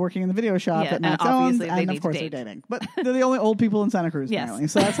working in the video shop that Max owns. And, of course, they're dating. But they're the only old people in Santa Cruz, apparently.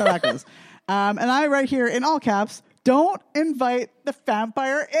 So that's how that goes. And I write here in all caps, don't invite the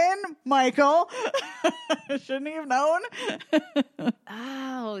vampire in, Michael. Shouldn't he have known?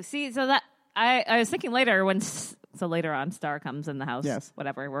 Oh, see, so that I was thinking later later on, Star comes in the house. Yes.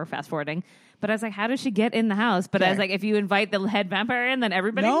 Whatever, we're fast forwarding. But I was like, how does she get in the house? But I was like, if you invite the head vampire in, then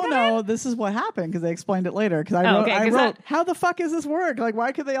everybody can in? This is what happened because they explained it later. Because I wrote, how the fuck is this work? Like,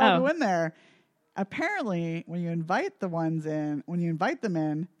 why could they all go in there? Apparently, when you invite them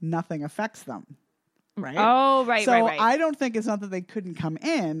in, nothing affects them. Right? Oh, right, so right. I don't think it's not that they couldn't come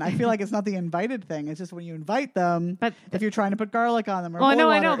in. I feel like it's not the invited thing. It's just when you invite them, but if you're trying to put garlic on them or I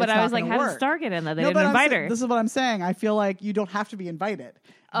know, but I was like, how did Star get in there? They didn't invite her. This is what I'm saying. I feel like you don't have to be invited.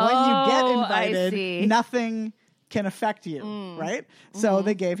 When you get invited, nothing can affect you, right? So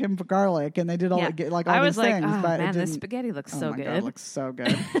they gave him garlic, and they did all these things. But man, this spaghetti looks so good. God, it looks so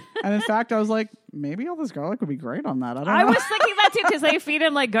good. And in fact, I was like, maybe all this garlic would be great on that. I was thinking that too because they feed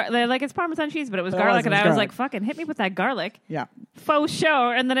him like they're like it's Parmesan cheese, but it was garlic, and I was like, fucking hit me with that garlic. Yeah, faux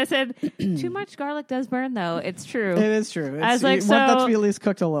show. And then I said, too much garlic does burn, though. It's true. It is true. I was like, you want that to be at least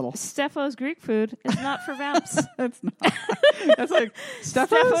cooked a little. Steffo's Greek food is not for vamps. It's not. That's like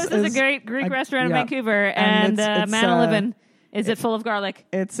Steffo's is a great Greek restaurant in Vancouver, and Manalavan. Is it full of garlic?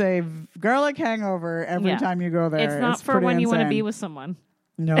 It's a garlic hangover every time you go there. It's not for when you want to be with someone.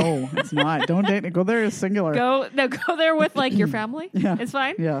 No, it's not. Don't date. Go there as singular. Go there with like your family. Yeah, it's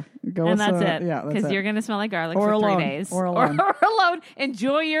fine. Yeah, go and that's it. Yeah, because you're gonna smell like garlic or for alone. 3 days, or alone. Or alone.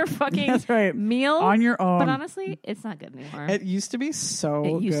 Enjoy your fucking meal on your own. But honestly, it's not good anymore. It used to be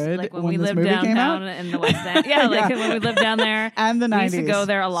so good. Like when we lived downtown in the West End. Yeah, like when we lived down there, and the 90s. We used to go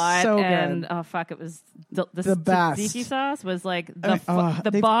there a lot. So and good. Oh fuck, it was the best. tzatziki sauce was like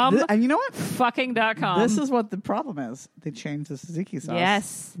the bomb. And you know what? Fucking.com. This is what the problem is. They changed the tzatziki sauce.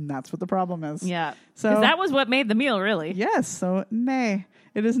 Yes, and that's what the problem is. Yeah. So that was what made the meal, really. Yes. So nay,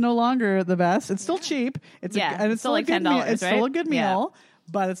 it is no longer the best. It's still cheap. It's still like $10. It's still a good meal,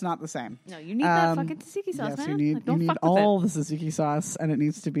 but it's not the same. No, you need that fucking tzatziki sauce, man. You need, don't you fuck need all the tzatziki sauce, and it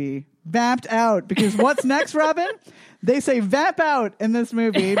needs to be vamped out. Because what's next, Robin? They say vamp out in this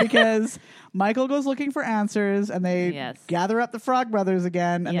movie because Michael goes looking for answers, and they gather up the Frog Brothers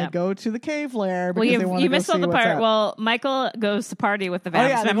again, and they go to the cave lair because they want to go see what's up. You missed all the part. Well, Michael goes to party with the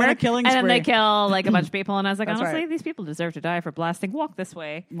vamps, they go on a killing spree. And then they kill like a bunch of people, and I was like, honestly, these people deserve to die for blasting Walk This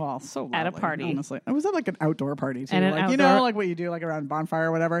Way. Well, so lovely, at a party. Honestly. It was at like an outdoor party, too. And like, you know, like what you do like around bonfire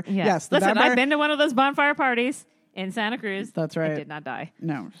or whatever. Yeah. Yes. Listen, I've been to one of those bonfire parties in Santa Cruz. That's right. I did not die.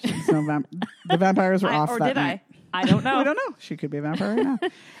 No. The vampires were off or that did night. I don't know. I don't know. She could be a vampire right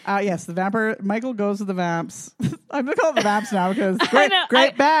now. Yes, the vampire. Michael goes to the vamps. I'm going to call it the vamps now because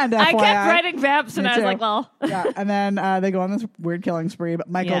great band, FYI. I kept writing vamps and I was like, well. Yeah, and then they go on this weird killing spree, but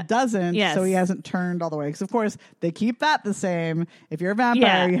Michael doesn't, so he hasn't turned all the way. Because, of course, they keep that the same. If you're a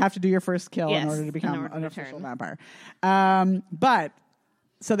vampire, you have to do your first kill in order to become an official vampire. But...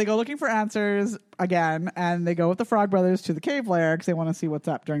 So they go looking for answers again, and they go with the Frog Brothers to the cave lair because they want to see what's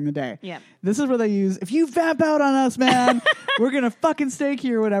up during the day. Yeah. This is where they use, if you vamp out on us, man, we're going to fucking stake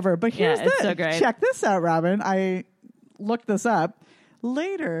you or whatever. But here's so great. Check this out, Robin. I looked this up.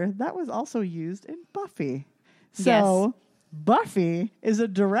 Later, that was also used in Buffy. So Buffy is a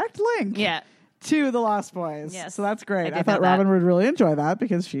direct link. Yeah. To the Lost Boys. Yes. So that's great. I thought Robin would really enjoy that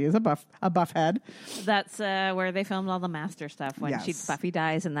because she is a buff head. That's where they filmed all the master stuff when Buffy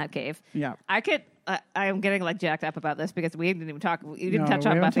dies in that cave. Yeah. I'm getting like jacked up about this because we didn't even touch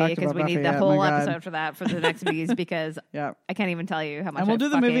on Buffy because we need the whole episode for the next V's because I can't even tell you how much. And we'll do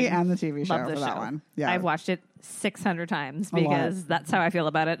the movie and the TV show for that one. Yeah. I've watched it 600 times because that's how I feel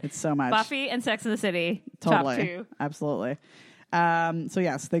about it. It's so much. Buffy and Sex and the City. Totally. Top 2. Absolutely. So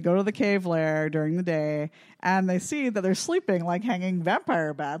yes, they go to the cave lair during the day, and they see that they're sleeping like hanging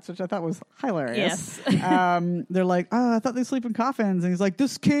vampire bats, which I thought was hilarious. Yes. They're like, "Oh, I thought they sleep in coffins," and he's like,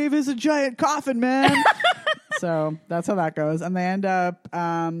 "This cave is a giant coffin, man." So that's how that goes, and they end up.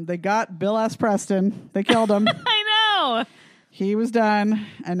 They got Bill S. Preston. They killed him. I know. He was done,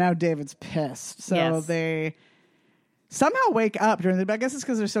 and now David's pissed. So they somehow wake up during the day. I guess it's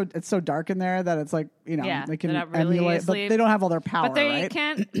because it's so dark in there that it's like, you know, they can really emulate, but they don't have all their power, but they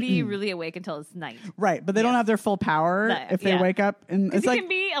can't be really awake until it's night. Right, but they don't have their full power if they wake up. And it's you like, can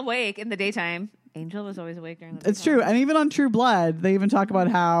be awake in the daytime. Angel was always awake during the daytime. It's true. And even on True Blood, they even talk about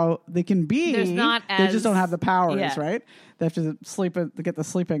how they can be. They just don't have the powers, right? They have to sleep, to get the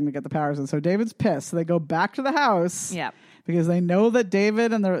sleeping to get the powers. And so David's pissed. So they go back to the house. Yeah. Because they know that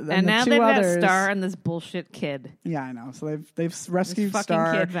David and the now two they've others, got Star and this bullshit kid. Yeah, I know. So they've rescued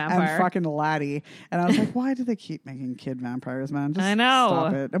Star and fucking Laddie. And I was like, why do they keep making kid vampires, man? Just I know.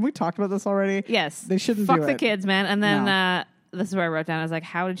 Stop it. And we talked about this already. Yes. They shouldn't do it. Fuck the kids, man. And then this is where I wrote down. I was like,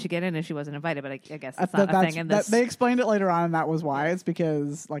 how did she get in if she wasn't invited? But I guess that's not a thing. And they explained it later on, and that was why. It's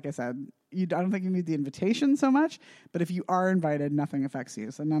because, like I said, I don't think you need the invitation so much. But if you are invited, nothing affects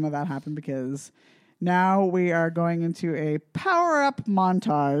you. So none of that happened because... Now we are going into a power-up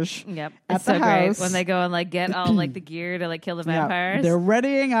montage. Yep, it's so great when they go and like get all like the gear to like kill the vampires. They're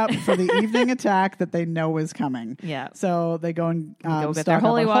readying up for the evening attack that they know is coming. Yeah, so they go and go get their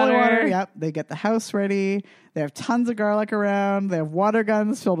holy water. Yep, they get the house ready. They have tons of garlic around. They have water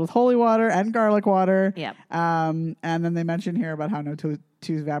guns filled with holy water and garlic water. Yep. And then they mention here about how no two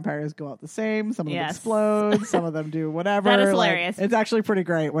vampires go out the same. Some of them explode. Some of them do whatever. That is hilarious. It's actually pretty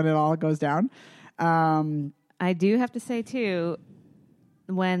great when it all goes down. I do have to say too,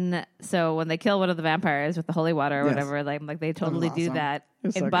 when they kill one of the vampires with the holy water or whatever, like they totally do that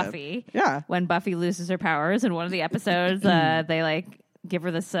in Buffy. Good. Yeah, when Buffy loses her powers in one of the episodes, they like give her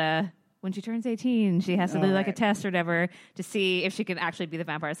this. When she turns 18, she has to do like a test or whatever to see if she can actually be the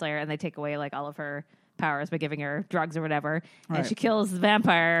vampire slayer, and they take away like all of her powers by giving her drugs or whatever, and she kills the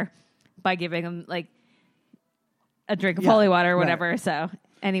vampire by giving him like a drink of holy water or whatever. Right. So.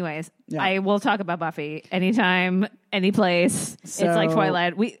 Anyways, I will talk about Buffy anytime, any place. So, it's like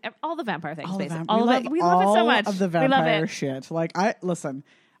Twilight. All the vampire things, basically. We love it so much. Of the vampire shit. Like I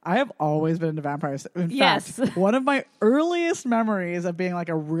have always been into vampires. In fact, one of my earliest memories of being like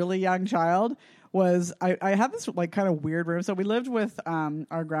a really young child was I had this like kind of weird room. So we lived with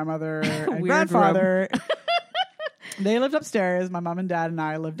our grandmother and grandfather. They lived upstairs. My mom and dad and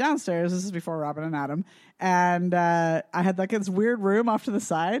I lived downstairs. This is before Robin and Adam. And I had like this weird room off to the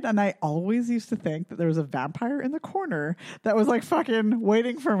side. And I always used to think that there was a vampire in the corner that was like fucking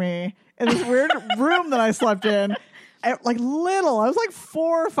waiting for me in this weird room that I slept in. Like little. I was like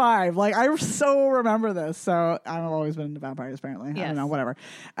 4 or 5. Like I so remember this. So I've always been into vampires apparently. Yes. I don't know, whatever.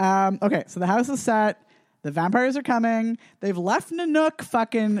 Okay, so the house is set. The vampires are coming. They've left Nanook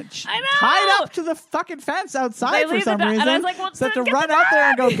fucking tied up to the fucking fence outside for some reason. And I was like, well, so they have to run out there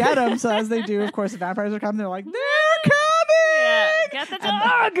and go get them. So as they do, of course, the vampires are coming. They're like, they're coming! Get the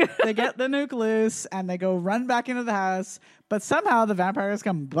dog. They get the nuke loose and they go run back into the house. But somehow the vampires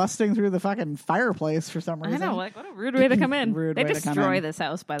come busting through the fucking fireplace for some reason. I know, like what a rude way to come in. Rude They way to come destroy in. this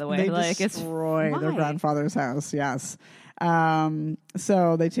house, by the way. They like destroy their why? grandfather's house. Yes.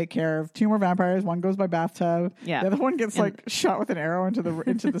 So they take care of 2 more vampires. One goes by bathtub. Yeah. The other one gets like shot with an arrow into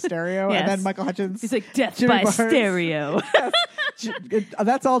the stereo. Yes. And then Michael Hutchins. He's like death Jimmy by Barnes. stereo.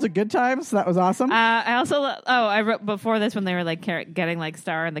 That's all to good times. So that was awesome. I also I wrote before this when they were like getting like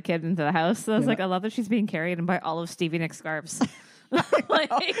Star and the kid into the house. So I was like, I love that she's being carried and by all of Stevie Nicks' scarves. Like,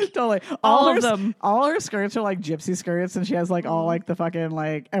 totally. all her, of them. All her skirts are like gypsy skirts, and she has like all like the fucking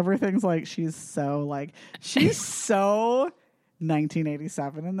like everything's like she's so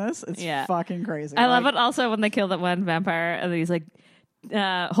 1987 in this. It's fucking crazy. I love it also when they kill that one vampire and he's like,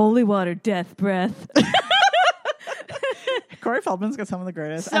 holy water, death breath. Corey Feldman's got some of the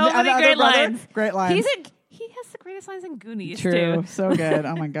greatest. So many great lines. Great lines. He has the greatest lines in Goonies True. too. So good.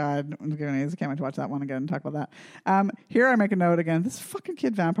 Oh my God. Goonies. I can't wait to watch that one again and talk about that. Here I make a note again. This fucking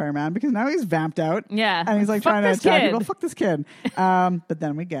kid vampire, man, because now he's vamped out. Yeah. And he's like Fuck trying to this attack kid. people. Fuck this kid. But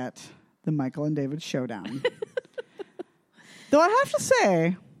then we get the Michael and David showdown. Though I have to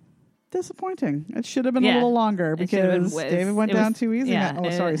say, disappointing. It should have been a little longer because David went down too easy.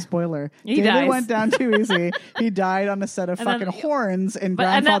 Sorry, spoiler. David dies. went down too easy. He died on a set of fucking horns in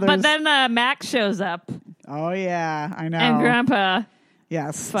grandfather's. But then Max shows up Oh yeah, I know. and Grandpa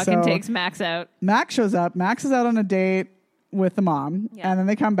yes, fucking so takes Max out. Max shows up. Max is out on a date with the mom, Yeah. and then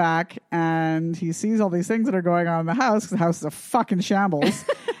they come back, and he sees all these things that are going on in the house because the house is a fucking shambles.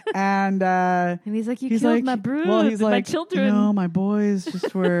 And he's like, you he's killed like, my brood, well, he's my like, children. No, my boys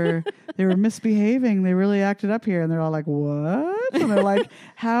just were they were misbehaving. They really acted up here, and they're all like, what? And they're like,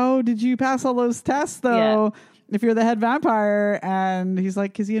 how did you pass all those tests though? Yeah. If you're the head vampire, and he's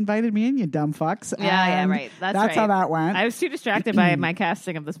like, because he invited me in, you dumb fucks. Yeah, And right. That's how right. that went. I was too distracted by my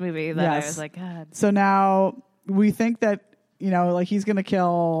casting of this movie that Yes. I was like, God. So now we think that, like he's going to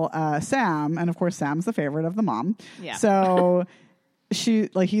kill Sam. And of course, Sam's the favorite of the mom. Yeah. So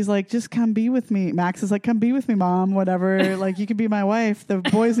he's like, just come be with me. Max is like, come be with me, mom, whatever. Like, you can be my wife. The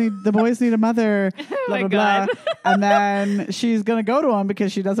boys need a mother, blah, my blah, blah. God. And then she's going to go to him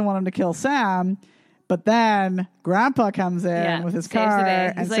because she doesn't want him to kill Sam. But then Grandpa comes in with his saves car the day.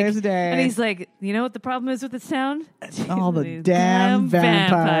 and He's saves like, the day. And he's like, you know what the problem is with this town? All the These damn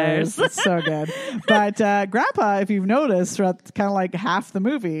vampires. vampires. It's so good. But Grandpa, if you've noticed throughout kind of like half the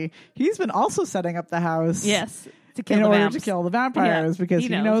movie, he's been also setting up the house Yes. To kill in the order vamps. to kill the vampires Yeah. because he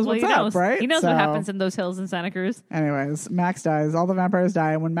knows Well, what's up, right? He knows So, what happens in those hills in Santa Cruz. Anyways, Max dies. All the vampires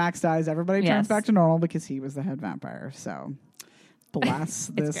die. And when Max dies, everybody turns Yes. back to normal because he was the head vampire. So bless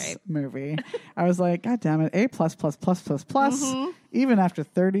this great. movie. I was like, God damn it. A++++++. Even after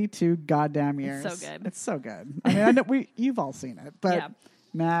 32 goddamn years. so good. It's so good. I mean, I know you've all seen it, but Yeah.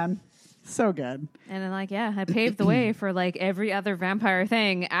 man, so good. And then, I paved the way for every other vampire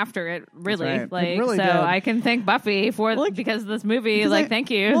thing after it. Really, right. It like, really so did. I can thank Buffy for because of this movie. Because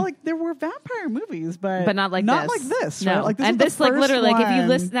Thank you. Well, there were vampire movies, but Not like this. No, Right? Like this and was this the first literally, if you one.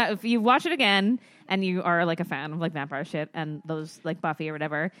 listen, now, if you watch it again and you are a fan of vampire shit and those Buffy or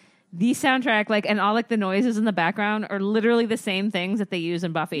whatever, the soundtrack and all the noises in the background are literally the same things that they use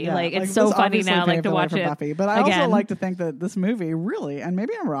in Buffy. Yeah, It's so this funny obviously now, paved to the way watch for it. Buffy. But I again. also like to think that this movie really, and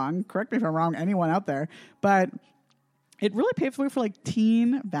maybe I'm wrong. Correct me if I'm wrong. Anyone out there, but it really paved the way for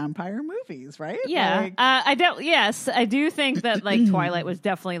teen vampire movies, right? Yeah, I don't. Yes, I do think that Twilight was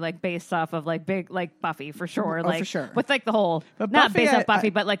definitely based off of big Buffy for sure. for sure. With the whole But not Buffy, based off Buffy,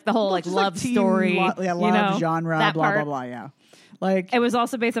 but the whole just love teen story. love genre, that blah part. blah blah. Yeah, It was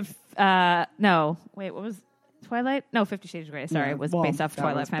also based off. No, wait, what was Twilight? No, 50 Shades of Grey. Sorry, yeah, it was well, based off that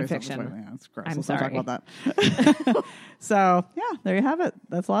Twilight was fan based off fiction. Twilight. Yeah, it's gross. I'm Let's not sorry. talk about that. So yeah, there you have it.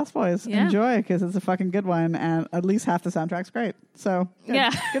 That's Lost Boys. Yeah. Enjoy because it's a fucking good one, and at least half the soundtrack's great. So good.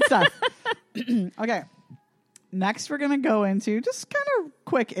 Yeah. Good stuff. Okay. Next, we're going to go into just kind of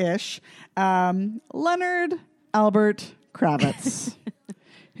quick-ish Leonard Albert Kravitz,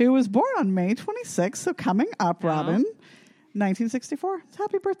 who was born on May 26th. So coming up, Robin, 1964.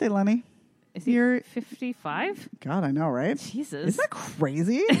 Happy birthday, Lenny. Is he You're 55? God, I know, right? Jesus. Isn't that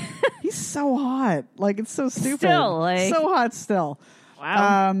crazy? He's so hot. It's so stupid. Still, so hot still.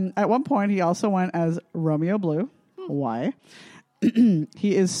 Wow. At one point, he also went as Romeo Blue. Why?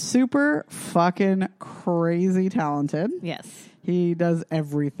 He is super fucking crazy talented. Yes. He does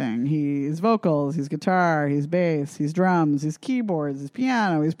everything. He's vocals, he's guitar, he's bass, he's drums, he's keyboards, he's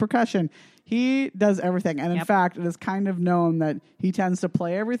piano, he's percussion. He does everything. And in fact, it is kind of known that he tends to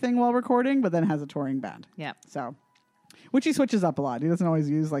play everything while recording, but then has a touring band. Yep. So, which he switches up a lot. He doesn't always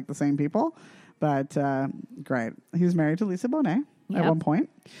use the same people, but great. He was married to Lisa Bonet. Yep. at one point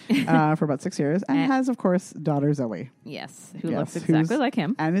for about 6 years, and has, of course, daughter Zoe. Yes, who Yes, looks exactly like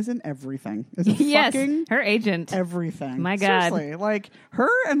him. And is in everything. Is in Yes, fucking her agent. everything. My God. Seriously, like her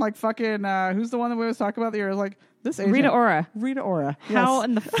and like fucking who's the one that we always talk about the year? Like this agent. Rita Ora. Rita Ora. How Yes.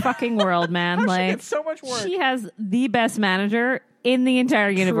 in the fucking world, man? How she like gets so much work. she has the best manager in the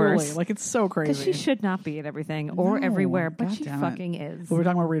entire universe. Truly, like it's so Because crazy. she should not be at everything or No, everywhere, but God she damn it. fucking is. But we're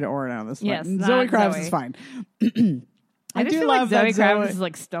talking about Rita Ora now. This Yes, point. not Zoe Kravitz Zoe. is fine. I just do feel love like Zoe that Kravitz is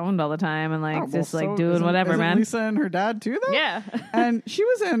like stoned all the time and like Oh, well, just like so doing isn't- whatever, isn't man. Lisa and her dad too, though. Yeah. And she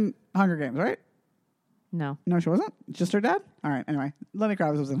was in Hunger Games, right? No. No, she wasn't. Just her dad. All right. Anyway, Lenny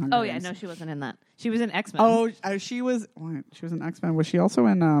Kravitz was in Hunger Oh Games. yeah, no, she wasn't in that. She was in X-Men. Oh, she was. Wait, she was in X-Men. Was she also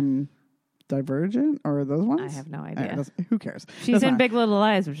in Divergent or those ones? I have no Eh, idea. who cares? She's Doesn't in matter. Big Little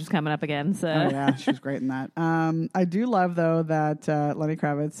Lies, which is coming up again. So Oh yeah, she was great in that. I do love though that Lenny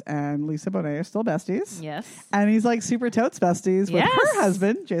Kravitz and Lisa Bonet are still besties. yes, And he's like super totes besties with Yes. her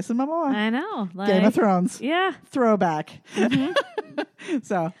husband, Jason Momoa. I know. Like, Game of Thrones. Yeah. Throwback.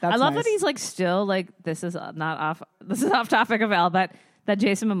 So that's I love nice. that he's like still like this is not off. This is off topic of Al, but that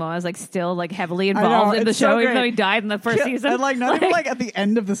Jason Momoa is like still like heavily involved in the it's so show, even great. though he died in the first Yeah, season. and like not even like at the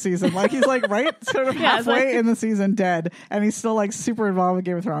end of the season. Like he's like right sort of Yeah, it's halfway like- in the season dead, and he's still like super involved with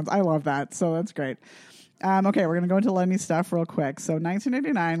Game of Thrones. I love that. So that's great. Okay, we're gonna go into Lenny's stuff real quick. So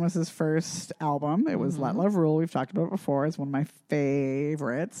 1989 was his first album. It was Let Love Rule. We've talked about it before. It's one of my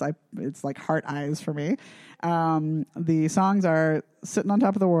favorites. It's like heart eyes for me. The songs are Sitting on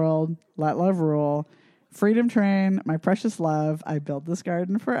Top of the World, Let Love Rule, Freedom Train, My Precious Love, I Built This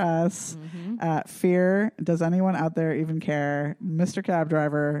Garden for Us, Fear, Does Anyone Out There Even Care, Mr. Cab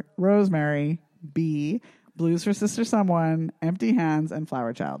Driver, Rosemary, B, Blues for Sister Someone, Empty Hands, and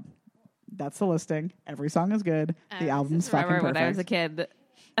Flower Child. That's the listing. Every song is good. The album's fucking Remember perfect. when I was a kid,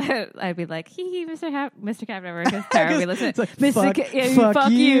 I'd be like, hee, Mr. Cab Driver, because Tara would be listening. It's like, Mr.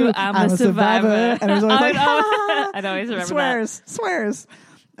 Fuck you, I'm a survivor. And it was always like, I'd always remember that. swears.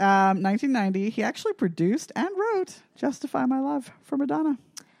 1990, he actually produced and wrote Justify My Love for Madonna.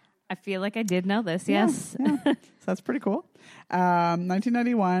 I feel like I did know this, yes. Yeah. So that's pretty cool.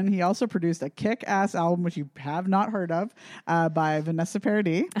 1991, he also produced a kick-ass album, which you have not heard of, by Vanessa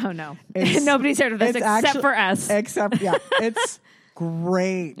Paradis. Oh, no. It's- Nobody's heard of this it's except actu- for us. Except, yeah, it's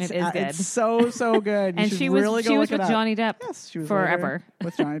great. It is good. It's so good. You And should she really was go with look it up. Johnny Depp Yes, she was forever. later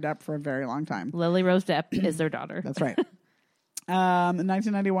with Johnny Depp for a very long time. Lily Rose Depp is their daughter. That's right. In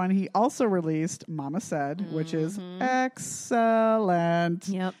 1991, he also released Mama Said, which is excellent.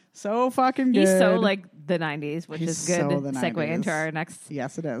 Yep. So fucking good. He's so like the 90s, which He's is good so the segue 90s. into our next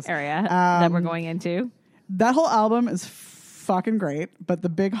Yes, it is. area that we're going into. That whole album is fucking great, but the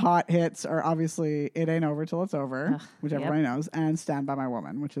big hot hits are obviously It Ain't Over Till It's Over, which yep. everybody knows, and Stand By My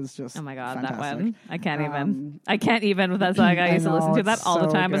Woman, which is just Oh my God, fantastic. that one. I can't even with that song. I used to listen to that all the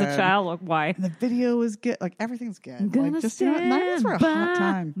it's time so as a good. child. Like, why? And the video is good. Like everything's good. Gonna Like just you know, 90s were a hot stand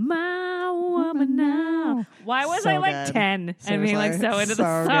time. by my woman now. Why was I So like good. 10 and being like so Seriously, into the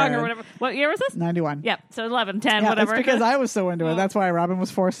so song good. or whatever? What year was this? 91. Yep. So 11, 10, Yeah, whatever. it's because I was so into it. That's why Robin was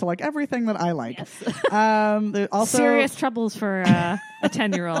forced to like everything that I like. Yes. Also, Serious troubles for a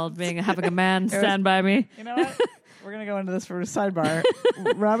 10-year-old having a man stand by me. You know what? We're going to go into this for a sidebar.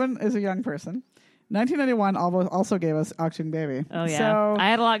 Robin is a young person. 1991 also gave us Auction Baby. Oh yeah, So I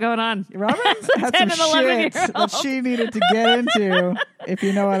had a lot going on. Robin had 10 some and 11 shit year that old. she needed to get into, if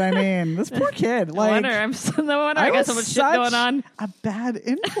you know what I mean. This poor kid. No Like, wonder no wonder I got was so much shit such going on. a bad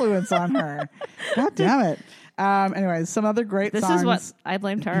influence on her. God damn it. Anyways, some other great This songs. is what I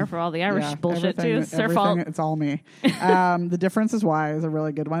blame Tara for all the Irish Yeah, bullshit too. everything- It's her everything, fault. It's all me. The Difference Is Why is a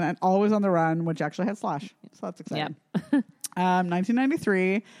really good one, and Always on the Run, which actually had Slash, so that's exciting.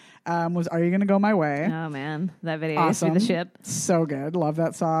 1993 was Are You Gonna Go My Way? Oh man, that video Awesome. used to be the shit. So good, love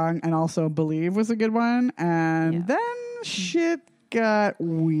that song, and also Believe was a good one. And Yeah. then shit got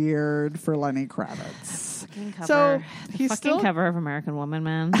weird for Lenny Kravitz. Fucking cover. So The he's fucking still cover of American Woman,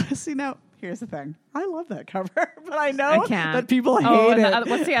 man. See now. Here's the thing. I love that cover, but I know I can't. that people hate Oh, and it.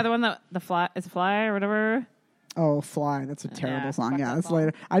 what's the other one? The fly is Fly or whatever. Oh, Fly. That's a terrible Yeah, song. fuck Yeah, that that's song.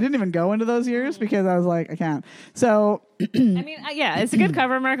 later. I didn't even go into those years because I was like, I can't. So, I mean, yeah, it's a good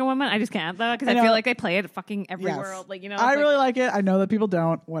cover, American Woman. I just can't though because I I know. feel like they play it fucking everywhere. yes. Like I it's really like it. I know that people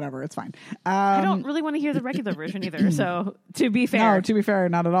don't. Whatever. It's fine. I don't really want to hear the regular version either. So to be fair, No, to be fair,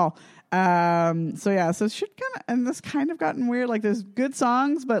 not at all. So yeah, so it should kind of, and this kind of gotten weird. Like there's good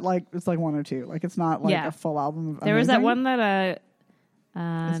songs, but like it's like one or two. Like it's not like Yeah. a full album. Of there was that amazing. one that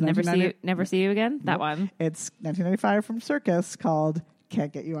It's never see 1990 you again. That one. It's 1995 from Circus called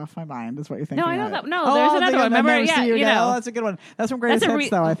Can't Get You Off My Mind is what you're thinking. No, I know of. that. No, there's another one. Remember? Never Yeah, See You you Again. know. Oh, that's a good one. That's from Greatest That's a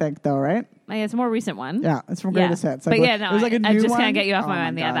Hits, though, I think, though, right? It's a more recent one. Yeah, it's from Greatest Hits. But yeah, no, it was like a I new just one. Can't Get You Off Oh My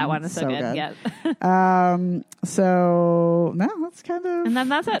Mind. Yeah, God, that one is so good. Yeah. So no, that's kind of. And then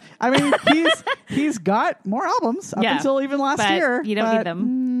that's it. I mean, he's got more albums up until even last but year. You don't need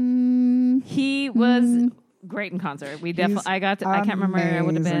them. He was great in concert. We definitely. I can't remember. It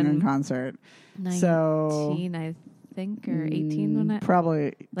would have been in concert. 19, I think, or 18 when I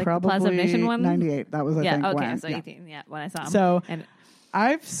probably the Plaza of Nation one. 98. That was I think. Okay, when. so 18. Yeah, when I saw him. So and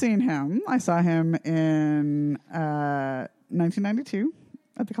I've seen him. I saw him in 1992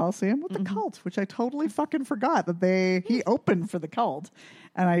 at the Coliseum with the Cult, which I totally fucking forgot that he opened for the Cult,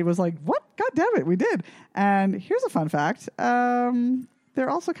 and I was like, "What? God damn it, we did!" And here's a fun fact: they're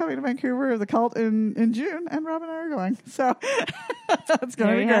also coming to Vancouver, the Cult, in June, and Rob and I are going. So it's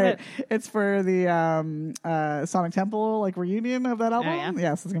going to be great. It's for the Sonic Temple reunion of that album. Oh, yeah.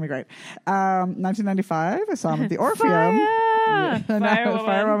 Yes, it's going to be great. 1995, I saw him at the Orpheum.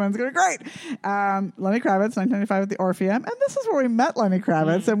 Fire Woman's going to be great. Lenny Kravitz, 1995 at the Orpheum. And this is where we met Lenny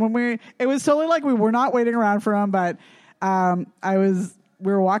Kravitz. And it was totally like we were not waiting around for him, but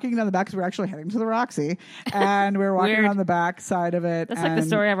we were walking down the back because we were actually heading to the Roxy, and we were walking on the back side of it. That's like the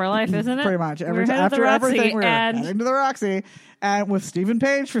story of our life, isn't it? Pretty much. After everything, we were heading to the Roxy, and with Stephen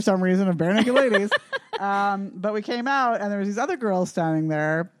Page for some reason of Bare Naked Ladies. But we came out, and there was these other girls standing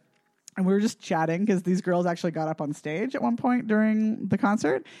there, and we were just chatting because these girls actually got up on stage at one point during the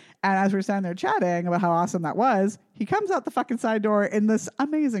concert. And as we were standing there chatting about how awesome that was, he comes out the fucking side door in this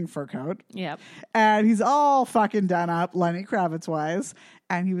amazing fur coat. Yep. And he's all fucking done up, Lenny Kravitz wise.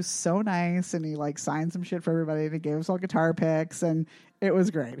 And he was so nice, and he signed some shit for everybody, and he gave us all guitar picks, and it was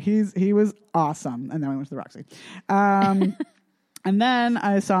great. He was awesome. And then we went to the Roxy. And then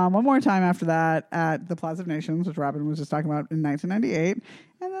I saw him one more time after that at the Plaza of Nations, which Robin was just talking about, in 1998.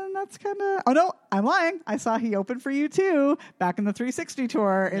 And then that's kind of... Oh, no, I'm lying. I saw he opened for U2 back in the 360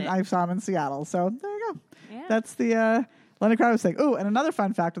 tour, and I saw him in Seattle. So there you go. Yeah. That's the Lenny Kravitz thing. Oh, and another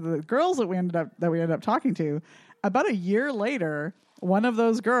fun fact of the girls that we ended up talking to, about a year later, one of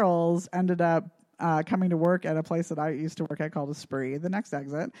those girls ended up coming to work at a place that I used to work at called Esprit, the next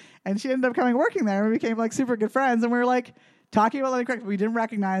exit. And she ended up working there, and we became super good friends. And we were talking about Lenny Kravitz. We didn't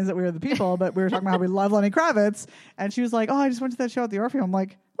recognize that we were the people, but we were talking about how we love Lenny Kravitz. And she was like, "Oh, I just went to that show at the Orpheum." I'm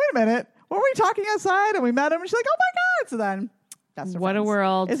like, "Wait a minute. Weren't we talking outside?" And we met him, and she's like, "Oh my God." So then that's what a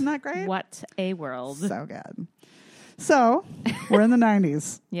world. Isn't that great? What a world. So good. So we're in the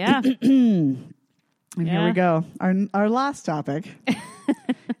 90s. Yeah. And here we go. Our last topic.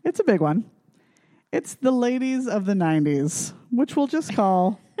 It's a big one. It's the ladies of the 90s, which we'll just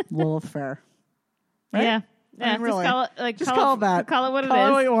call Lilith Fair. Right? Yeah. I mean, really. Just call it that. Call it what it is. Call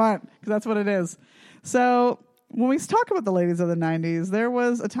it what you want, because that's what it is. So when we talk about the ladies of the 90s, there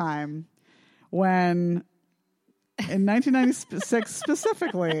was a time when, in 1996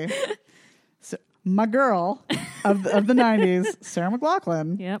 specifically, my girl of the 90s, Sarah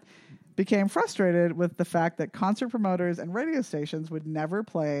McLachlan, became frustrated with the fact that concert promoters and radio stations would never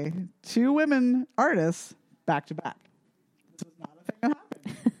play two women artists back to back. This was not a thing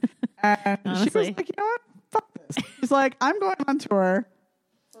that happened. And she was like, "You know what? Fuck this." She's like, "I'm going on tour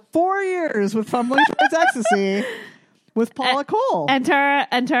for 4 years with Fumbling Towards Ecstasy with Paula Cole." And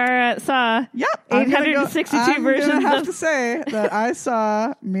Tara saw 862 versions. I'm have to say that I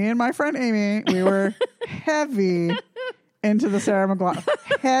saw, me and my friend Amy, we were heavy into the Sarah McLachlan.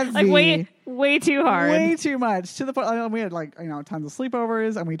 Heavy. Way too hard. Way too much. To the point, we had tons of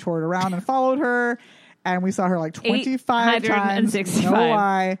sleepovers, and we toured around and followed her, and we saw her 25 times. No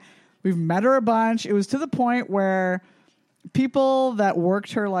lie. We've met her a bunch. It was to the point where people that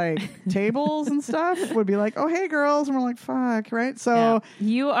worked her tables and stuff would be like, "Oh, hey girls," and we're like, "Fuck," right? So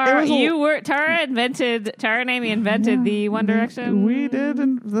Tara and Amy invented the One Direction. We did,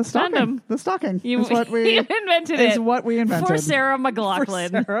 and the stocking. The stocking is what we invented. Is what we invented for Sarah McLachlan.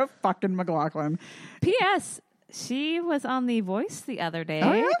 For Sarah fucking McLachlan. P.S. She was on The Voice the other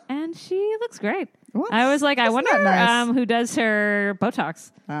day, and she looks great. What? I was like, I wonder nice? Who does her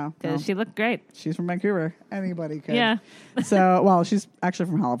Botox. Oh, because she looked great. She's from Vancouver. Anybody could. Yeah. So, well, she's actually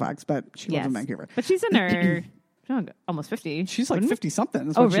from Halifax, but she lives in Vancouver. But she's in her almost 50. She's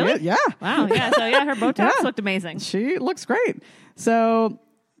 50-something. Oh, really? Yeah. Wow. Yeah. So, her Botox looked amazing. She looks great. So,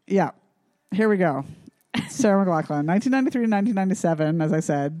 yeah. Here we go. Sarah McLachlan. 1993 to 1997, as I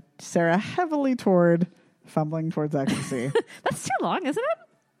said, Sarah heavily toured Fumbling Towards Ecstasy. That's too long, isn't it?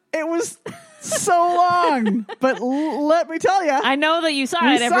 It was so long, but let me tell you. I know that you saw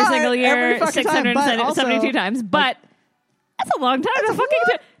it every single year, 672 times, but that's a long time to fucking...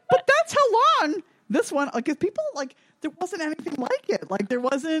 But that's how long this one... Because people, there wasn't anything like it. Like there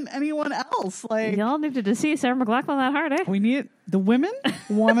wasn't anyone else. Like Y'all needed to see Sarah McLachlan that hard, eh? we need the women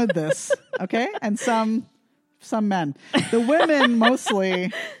wanted this, okay, and some men. The women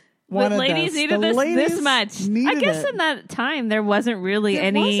mostly wanted The ladies this. needed The this ladies much. I needed guess it. in that time there wasn't really It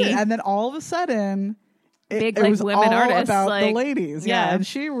any. wasn't. And then all of a sudden, Big, it like, was women all artists, about like- the ladies. Yeah, yeah. and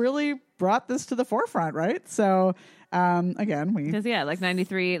she really brought this to the forefront, right? So again, we Because like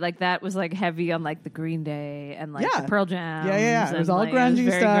 93, like that was like heavy on like the Green Day and like Yeah. the Pearl Jam. Yeah. It was and, all like, grungy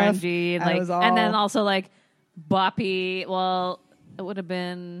very stuff, grungy, and it like, was all- and then also like boppy. Well, it would have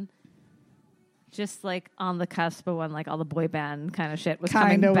been just like on the cusp of when like all the boy band kind of shit was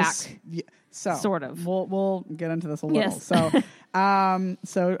coming back. Yeah, so Sort of. We'll get into this a little. Yes.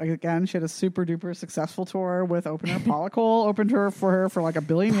 So again, she had a super duper successful tour with opener Paula Cole opened her for her for like a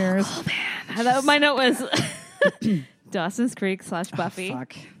billion years. My note was Dawson's Creek / Buffy.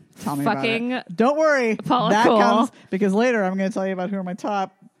 Fuck. Tell me Fucking about it. Don't worry. Paula that Cole. comes because later I'm going to tell you about who my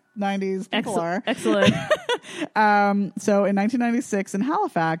top 90s people are. Excellent. So in 1996 in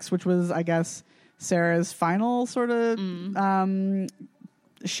Halifax, which was, I guess, Sarah's final sort of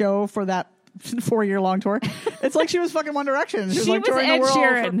show for that 4-year-long tour. It's like she was fucking One Direction. She was, like, touring the Ed world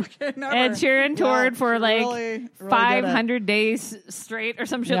Sheeran. for fucking ever. Ed Sheeran toured Yeah, for she like really did it. 500 days straight or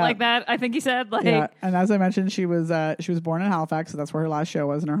some shit Yeah. like that. I think he said like. Yeah, and as I mentioned, she was born in Halifax, so that's where her last show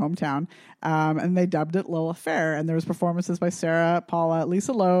was in her hometown. And they dubbed it Lilith Fair, and there was performances by Sarah, Paula,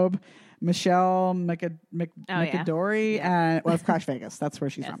 Lisa Loeb, Michelle McAdory, and of Crash Vegas. That's where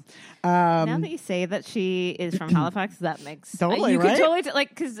she's from. Now that you say that she is from Halifax, that makes Totally, you right? could totally like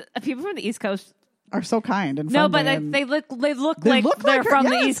because people from the East Coast. Are so kind and No, friendly but and they look They like look they're like her. from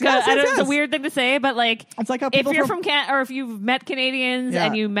the Yes, East yes, Coast. I don't, yes, It's a yes. weird thing to say, but like it's like how if people you're from or if you've met Canadians Yeah.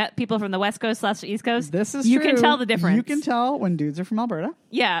 and you met people from the West Coast / East Coast, this is you true. can tell the difference. You can tell when dudes are from Alberta.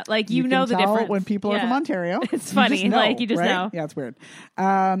 Yeah, like you can know the tell difference when people are Yeah. from Ontario. It's You funny, just know, like, you just right? know. Yeah, it's weird.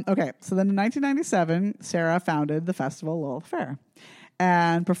 Okay, so then in 1997, Sarah founded the festival Lilith Fair.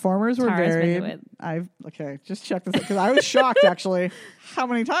 And performers were Tara's been to varied. it. Okay, just check this out because I was shocked actually how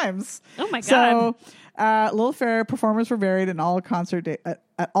many times. Oh my So, Lilith Fair performers were varied in all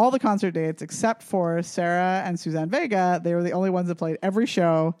at all the concert dates except for Sarah and Suzanne Vega. They were the only ones that played every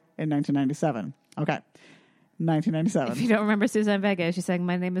show in 1997. Okay, 1997. If you don't remember Suzanne Vega, she sang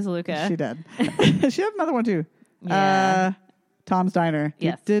 "My Name Is Luca." She did. She had another one too. Yeah. Tom's Diner.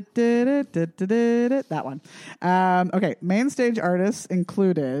 Yes. That one. Okay. Main stage artists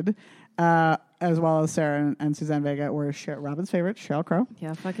included, as well as Sarah and Suzanne Vega, were Robin's favorite, Sheryl Crow,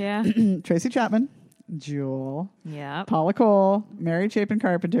 Yeah, fuck yeah, Tracy Chapman, Jewel, yeah. Paula Cole, Mary Chapin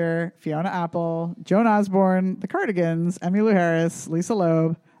Carpenter, Fiona Apple, Joan Osborne, The Cardigans, Emmylou Harris, Lisa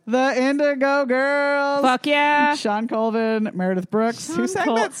Loeb, The Indigo Girls. Fuck yeah. Sean Colvin, Meredith Brooks, who Sean sang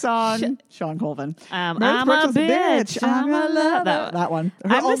Col- that song? Sean Colvin. I'm Meredith Brooks a was bitch. I'm a lover. That That one.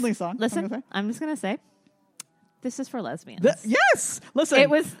 Her I'm just- only song. Listen, I'm just gonna say, this is for lesbians. Yes. Listen. It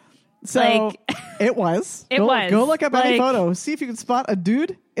was so. like- It was. It go, was. Go look up any Like- photo. See if you can spot a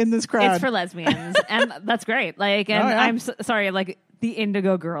dude in this crowd. it's for lesbians, and that's great. Like, and Oh, yeah. I'm sorry, like the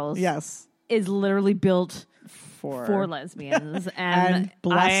Indigo Girls, Yes. is literally built For for lesbians, and and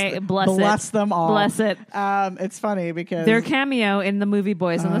bless, I bless it. them all. Bless it. It's funny because Their cameo in the movie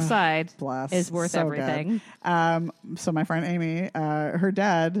Boys on the Side bless is worth so good. everything. So my friend Amy, her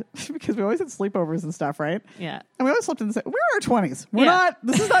dad, because we always had sleepovers and stuff, right? Yeah. And we always slept in the same. We're in our 20s. We're Yeah. not.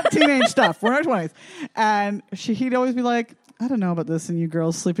 This is not teenage stuff. We're in our 20s, and he'd always be like, "I don't know about this, and you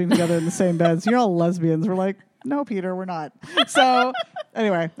girls sleeping together in the same beds. You're all lesbians." We're like, "No, Peter, we're not." So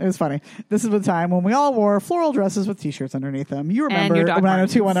anyway, it was funny. This is the time when we all wore floral dresses with T-shirts underneath them. You remember your Doc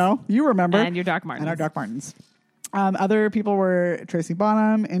 90210? You remember? And your Doc Martens. And our Doc Martens. Other people were Tracy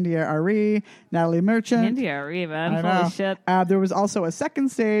Bonham, India Ari, Natalie Merchant. India, man. I know. Holy shit. There was also a second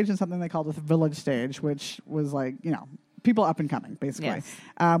stage and something they called the village stage, which was like, people up and coming, basically,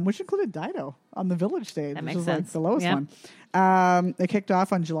 which included Dido on the village stage, That which makes was like sense. the lowest Yep. one. They kicked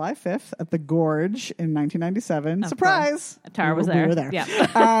off on July 5th at the Gorge in 1997. Surprise! Tara was We there. were there.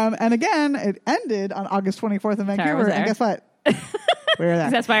 Yeah. And again, it ended on August 24th in Vancouver. was And there. guess what? We were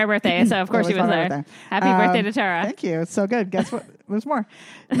there. That's my birthday, so of course she was my there. birthday. Happy birthday to Tara. Thank you. It's so good. Guess what? There's more.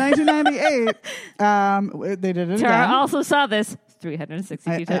 1998, they did it Tara again. also saw this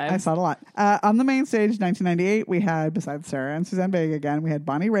 362 times. I saw it a lot. On the main stage, 1998, we had, besides Sarah and Suzanne Vega again, we had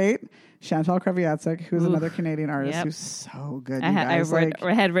Bonnie Raitt, Chantal Kreviatsik, who's another Canadian artist Yep. who's so good. I you had guys.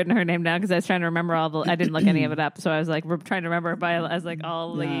 written her name down because I was trying to remember all the. I didn't look any of it up, so I was like trying to remember by as like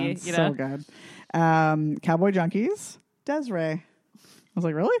all the it's you know. so good. Cowboy Junkies, Desiree. was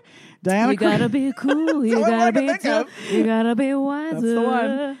like, really? Diana You gotta be cool. You That's all I gotta can be think tough. You gotta be wiser. That's the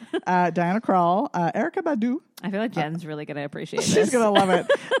one. Diana Krall, Erica Badu. I feel like Jen's really gonna appreciate She's this. going to love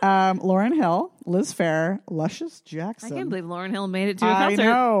it. Lauren Hill, Liz Fair, Luscious I Jackson. can't believe Lauryn Hill made it to a I concert.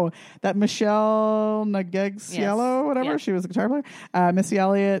 know. That Michelle Nagegsiello, whatever. Yeah. She was a guitar player. Missy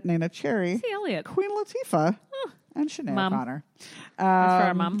Elliott, Nana Cherry, See Elliot. Queen Latifah, and Sinead Mom. O'Connor. That's for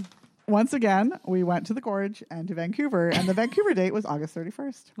our mom. Once again, we went to the Gorge and to Vancouver, and the Vancouver date was August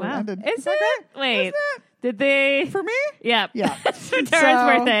 31st. where it Wow. ended. Is Isn't that it? great? Wait. Isn't it? Did they? For me? Yeah. Yeah. For Tara's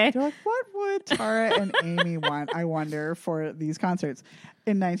So, birthday. They're like, what would Tara and Amy want, I wonder, for these concerts?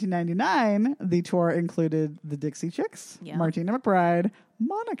 In 1999, the tour included the Dixie Chicks, Yeah. Martina McBride,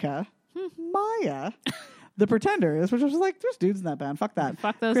 Monica, Maya, the Pretenders, which was like, there's dudes in that band. Fuck that.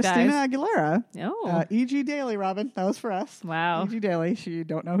 Fuck those Christina guys. Aguilera. Oh. E.G. Daly, Robin. That was for us. Wow. E.G. Daly. She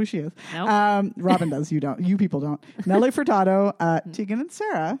don't know who she is. Nope. Robin does. You don't. You people don't. Nelly Furtado, Tegan and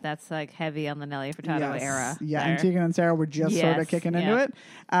Sarah. That's like heavy on the Nelly Furtado Yes. era. Yeah, there. and Tegan and Sarah were just sort of Yes, kicking yeah. into it.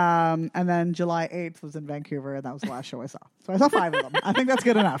 And then July 8th was in Vancouver, and that was the last show I saw. So I saw 5 of them. I think that's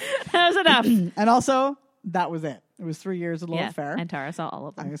good enough. That was enough. And also, that was it. It was 3 years of Lowell Yeah. Fair. And Tara saw all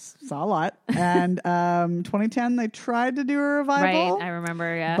of them. I saw a lot. And 2010, they tried to do a revival. Right, I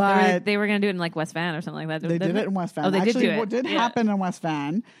remember. Yeah, But- they were going to do it in like West Van or something like that. They did it in West Van. Oh, they Actually, did do it. what did Yeah. happen in West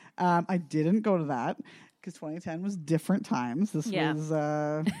Van, I didn't go to that because 2010 was different times. This Yeah.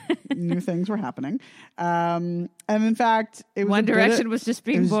 was new things were happening. And in fact, it was One a bit Direction of- was just it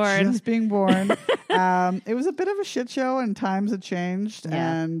being was born. Just being born. It was a bit of a shit show, and times had changed,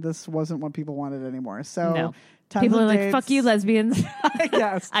 Yeah. and this wasn't what people wanted anymore. So No. tons People of are like, dates. "Fuck you, lesbians." I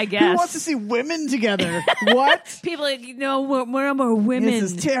guess. I Who guess. wants to see women together? What? People are like, we're more women.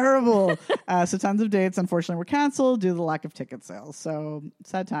 This is terrible. So tons of dates, unfortunately, were canceled due to the lack of ticket sales. So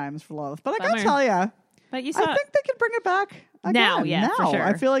sad times for Lilith. But I gotta Bummer. tell you, But you saw I think they could bring it back again. Now, yeah, for sure.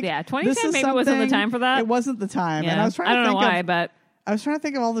 I feel like Yeah, this 2010 is maybe wasn't the something- time for that. It wasn't the time. Yeah. And I was trying I to don't know think why, of, but I was trying to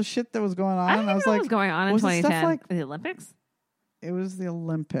think of all the shit that was going on. I don't and even I was know like, what was going on in was it stuff 2010. like The Olympics? it was the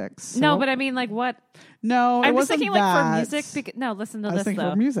Olympics. No, So- but I mean, like, what? no, it I'm just wasn't thinking, that. like, for music. No, listen to I was this, thinking though.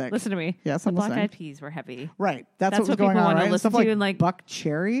 for music. Listen to me. Yes, the I'm Black listening. Eyed Peas were heavy. Right. That's That's what was what going people on, wanna right? And listen stuff like to and, like- Buck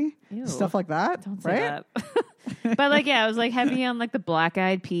Cherry, Ew. stuff like that, Don't say right? that. But, like, yeah, it was, like, heavy on, like, the Black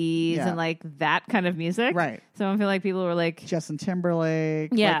Eyed Peas Yeah. and, like, that kind of music. Right. So I feel like people were like, Justin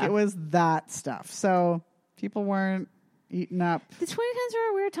Timberlake. Yeah. Like, it was that stuff. So people weren't eating up. the 2010s were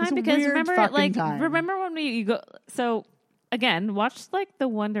a weird It's time a because weird remember, fucking like, time. remember when you go, so again, watch like the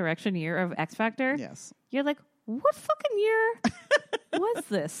One Direction year of X Factor. Yes. You're like, what fucking year was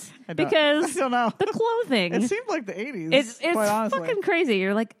this? I don't- Because I don't know. the clothing, It seemed like the 80s. it's quite honestly. fucking crazy.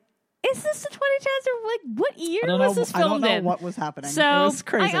 You're like, is this the 2010s or like what year I don't was know, this I don't filmed know in? what was happening. So it was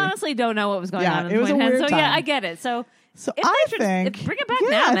crazy. I honestly don't know what was going Yeah, on in it was a 2010. weird So yeah, time. I get it. So so if I they should think bring it back yeah,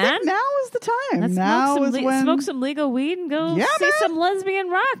 now, I man. think now is the time. Let's now smoke is some, when smoke some legal weed and go Yeah, see man. some lesbian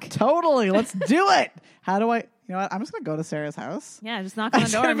rock. totally. Let's do it. How do I? You know what? I'm just gonna go to Sarah's house. Yeah, just knock on the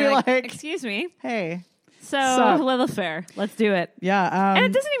It's door gonna and be be like, like- excuse me. Hey. So, Sup? Lilith Fair, let's do it. Yeah. And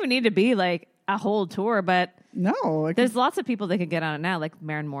it doesn't even need to be like a whole tour, but No. It there's lots of people that could get on it now, like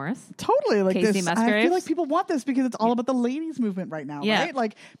Maren Morris. Totally, like Casey this. I Musgraves. feel like people want this because it's all about the ladies movement right now, Yeah. right?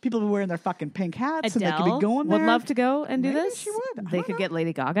 Like people who are wearing their fucking pink hats and they Adele could be going there. would love to go and do Maybe this. she would. I They don't could know. get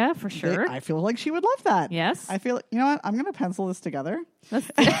Lady Gaga for sure. I feel like she would love that. Yes. I feel. You know what? I'm gonna pencil this together. Let's,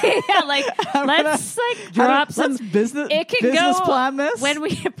 yeah, like let's like drop some. Let's business. It can business go plan this when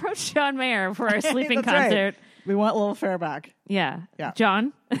we approach John Mayer for our sleeping That's right. concert. We want Lil Fair back. Yeah. Yeah.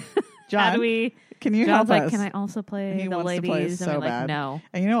 John. John, How do we? can you John's help like, us? can I also play He the wants ladies? to play and so we're like, bad. no.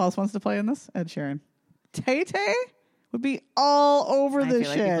 And you know who else wants to play in this? Ed Sheeran. Tay Tay would be all over I this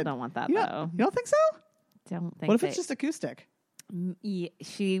feel shit. like people don't want that you though. You don't think so? Don't think. What if they- it's just acoustic? Yeah,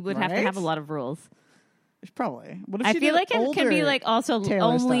 she would have to Right? have a lot of rules. Probably. What if I she feel did like it can be older like also Taylor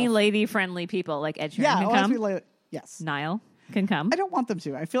only stuff? lady friendly people, like Ed Sheeran Yeah, can it has to come. be like yes. Niall can come. I don't want them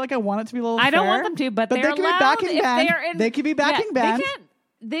to. I feel like I want it to be a little. I don't fair, want them to, but they they're can allowed be backing if band. they're in. They can be backing band.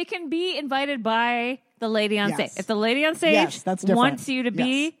 They can be invited by the lady on Yes. stage. If the lady on stage Yes, that's different. wants you to Yes,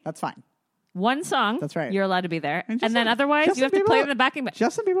 be that's fine. one song, That's right. You're allowed to be there, And and then Justin- otherwise Justin you have to play Bieber- in the backing band.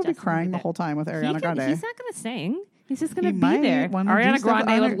 Justin Bieber will be Justin crying Bieber. the whole time with Ariana Grande. He's not going to sing. He's just going He to be might there. want to do Ariana stuff Grande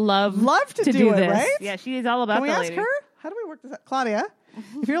on would her- love to do it, this. right? Yeah, she is all about Can we the ask lady. her? How do we work this out? Claudia,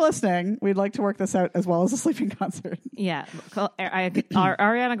 if you're listening, we'd like to work this out as well as a sleeping concert. Yeah,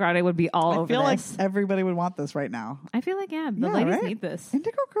 Ariana Grande would be all I over feel like this. everybody would want this right now. I feel like the Yeah, ladies right? need this.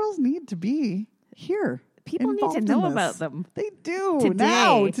 Indigo girls need to be here. People need to involved in know this. about them. They do Today.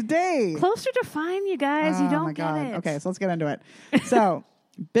 now, today. Closer to Fine, you guys. You Oh don't my get God. it. Okay, so let's get into it. So,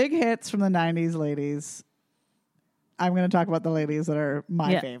 big hits from the 90s, ladies. I'm going to talk about the ladies that are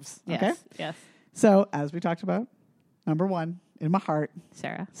my Yeah. faves. Yes. Okay. Yes. So, as we talked about, number one in my heart,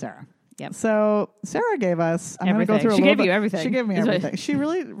 Sarah. Sarah. Yep. So Sarah gave us. I'm going to go Everything. through. She a little gave you bit- everything. She gave me Is what- everything. She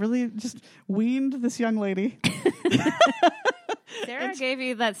really just weaned this young lady. Sarah gave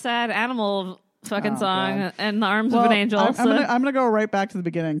you that sad animal fucking Oh, song God. in the arms of an angel. I'm so- gonna go right back to the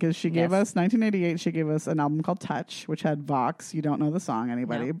beginning because she gave Yes. us 1988. She gave us an album called Touch, which had Vox. You don't know the song,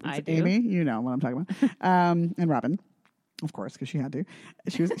 anybody? No, I It's do. Amy, you know what I'm talking about. And Robin, of course, because she had to.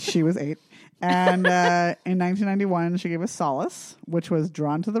 She was 8. And in 1991, she gave us Solace, which was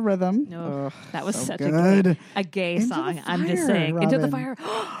Drawn to the Rhythm. No, Ugh, that was so such good. a gay Into the song. I'm just Fire, saying. Into the Fire.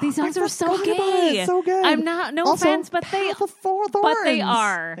 Robin. These songs I are so forgot about gay. it. So good. I'm not. No Also, offense, but they Path of Thorns. but they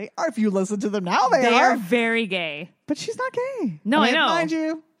are. They are. If you listen to them now, they are very gay. But she's not gay. No, I know. Mind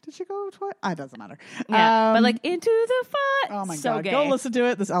you, did she go twice? It doesn't matter. Yeah, but like Into the Fire. oh my so god, gay. go listen to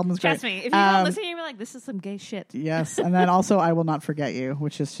it. This album is great. Trust me. If you don't listen, you're like, this is some gay shit. Yes, and then also I Will Not Forget You,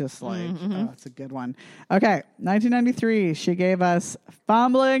 which is just like, oh, it's a good one. Okay, 1993, she gave us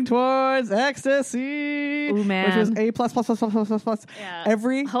Fumbling Towards Ecstasy, Ooh, man. which was A plus plus plus plus plus plus plus. Yeah.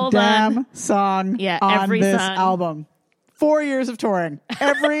 Every Hold damn on. song Yeah, on every this song. album. 4 years of touring.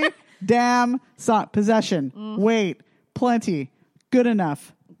 Every damn song. Possession, Wait, Plenty, Good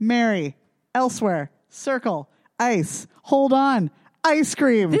Enough, Mary, Elsewhere, Circle, Ice, Hold On, Ice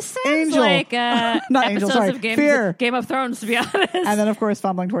Cream, This sounds Angel. like Not Angel, episodes sorry, of Fear. Game of Thrones, to be honest. And then, of course,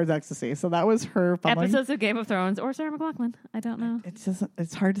 Fumbling Towards Ecstasy. So that was her fumbling. Episodes of Game of Thrones or Sarah McLachlan. I don't know.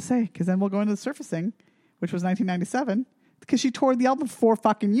 It's hard to say because then we'll go into The Surfacing, which was 1997, because she toured the album for 4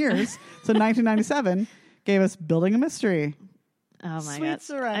 fucking years. So 1997 gave us Building a Mystery. Oh my Sweet god.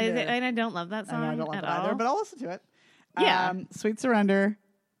 Surrender. I don't love that song And I don't love at it all. either, but I'll listen to it. Yeah. Sweet Surrender,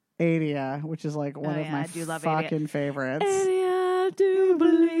 Adia, which is like one Oh, of yeah, my I do love Adia. fucking favorites. I do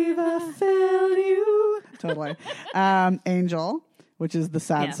believe I failed you. Totally. Angel, which is the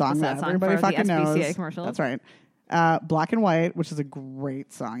sad Yeah, song the sad that song everybody for the fucking knows. SPCA commercials. That's right. Black and White, which is a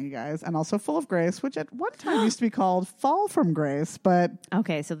great song, you guys, and also Full of Grace, which at one time used to be called Fall from Grace, but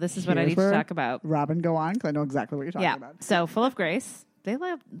Okay, so this is what I here's need to where talk about. Robin, go on, because I know exactly what you're talking Yeah. about. So Full of Grace. They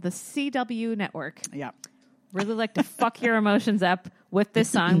love the CW network. Yeah. Really like to fuck your emotions up with this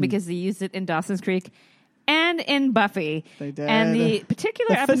song because they used it in Dawson's Creek and in Buffy. They did. And the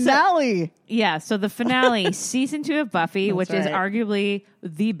particular The episode. finale. Yeah, so the finale, season 2 of Buffy, That's which is right. arguably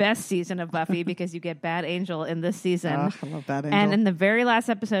the best season of Buffy because you get Bad Angel in this season. Ugh, I love that Angel. And in the very last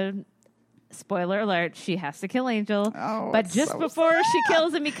episode, spoiler alert, she has to kill Angel. Oh, but it's just so before she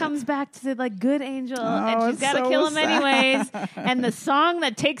kills him, he comes back to the like good Angel, and she's it's got to so kill him sad. anyways. And the song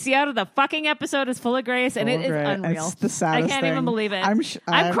that takes you out of the fucking episode is Full of Grace, and Full it of is Grace. unreal. It's the saddest I can't thing. even believe it. I'm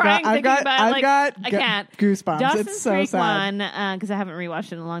I'm crying thinking about it. I've Like, got I can't. goosebumps. Dawson's It's so Creek sad. one because I haven't rewatched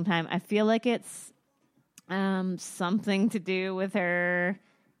it in a long time. I feel like it's something to do with her.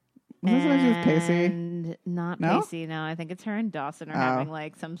 Was this something to do with Pacey? And not No? Pacey. No, I think it's her and Dawson are Oh. having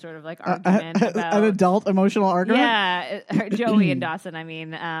like some sort of like argument An about adult emotional argument? yeah, Joey and Dawson. I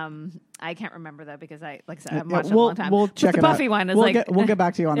mean, I can't remember though because I like I said I haven't watched it in a we'll, long time. We'll But check the it Buffy out. one is we'll get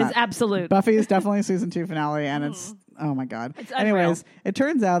back to you on is that. absolute. Buffy is definitely season 2 finale, and it's oh my god. It's unreal. Anyways, it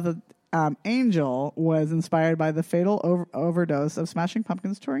turns out that Angel was inspired by the fatal overdose of Smashing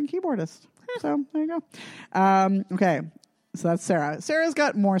Pumpkins touring keyboardist. So there you go. Okay. So that's Sarah. Sarah's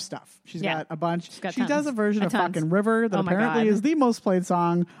got more stuff. She's Yeah. got a bunch. got She tons. does a version of Tons. fucking River that Oh my apparently God. is the most played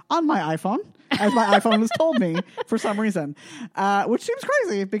song on my iPhone, as my iPhone has told me for some reason, which seems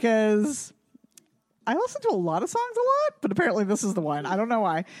crazy because I listen to a lot of songs a lot, but apparently this is the one. I don't know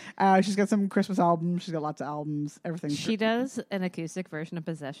why. She's got some Christmas albums. She's got lots of albums. Everything. She does an acoustic version of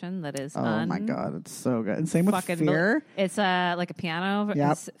Possession that is Oh my god, it's so good. And same with fucking Fear. It's like a piano.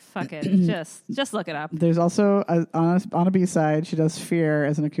 Yep. It's fucking just look it up. There's also on a B side, she does Fear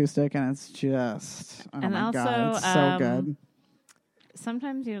as an acoustic, and it's just oh And my also, god, it's so good.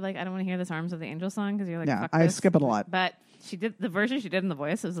 Sometimes you're like, I don't want to hear this Arms of the Angel song because you're like, Yeah, fuck I this. skip it a lot. But she did the version she did in the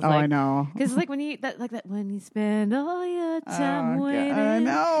voice. It was Oh, like, I know. Because like when you that when you spend all your time God, waiting, I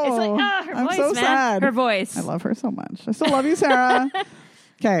know. It's like her I'm voice, so man. sad. Her voice. I love her so much. I still love you, Sarah.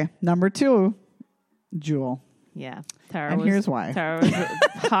 Okay, number 2, Jewel. Yeah, Tara. And was, here's why. Tara was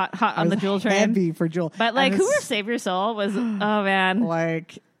hot on the Jewel train. Heavy for Jewel. But like, And Who Will it's Save Your Soul was oh man.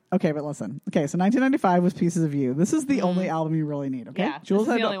 like. Okay, but listen. Okay, so 1995 was Pieces of You. This is the only album you really need, okay? Yeah, Jules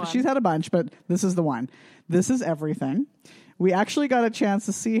this is the had only one. she's had a bunch, but this is the one. This is everything. We actually got a chance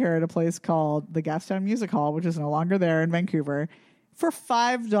to see her at a place called the Gastown Music Hall, which is no longer there in Vancouver, for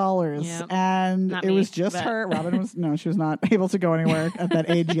 $5. Yep. And Not it me, was just but- her. Robin was she was not able to go anywhere at that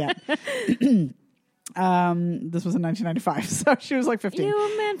age yet. This was in 1995, so she was like 15. You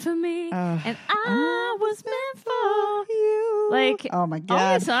were meant for me, and I was meant for you. Like, oh my all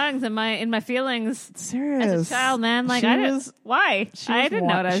god, these songs in my feelings serious as a child, man. Like, She I didn't. was- Why? I didn't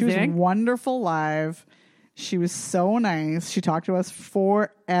know what I was she doing. was wonderful live. She was so nice. She talked to us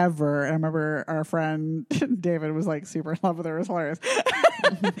forever. I remember our friend David was like super in love with her. It was hilarious.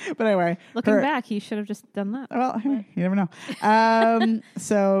 But anyway, Looking back, he should have just done that. well, hey, you never know.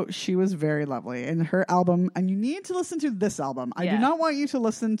 So she was very lovely. And her album, and you need to listen to this album. I do Yeah. not want you to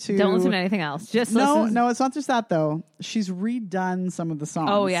listen to... Don't listen to anything else. Just No, listen. no, it's not just that, though. She's redone some of the songs.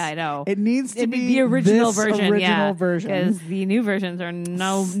 Oh yeah, I know. It needs to It'd be the original this version. original version. Because the new versions are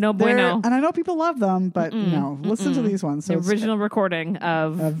no They're- bueno. And I know people love them, but no. Listen to these ones. So The it's original recording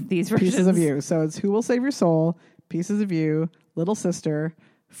of these versions. Pieces of You. So it's Who Will Save Your Soul, Pieces of You, Little Sister,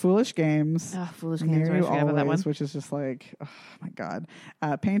 Foolish Games, Oh, Foolish Games. Near I You forgot about that one. Always, which is just like, oh my God.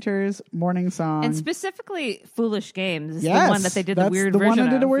 Painters, Morning Song. And specifically, Foolish Games is Yes, the one that they did the that's weird the version one that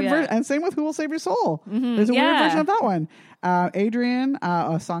did a of. weird Yeah. version. And same with Who Will Save Your Soul. There's a weird Yeah. version of that one. Adrian,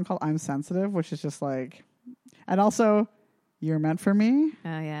 a song called I'm Sensitive, which is just like, and also You're Meant for Me.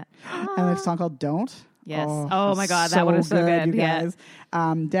 Oh yeah. And a song called Don't. Yes. Oh my God, that one is so good. You Yeah.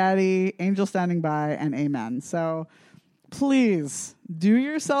 guys. Daddy, Angel Standing By, and Amen. So please do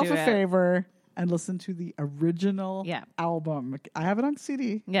yourself Do a it. favor and listen to the original Yeah. album. I have it on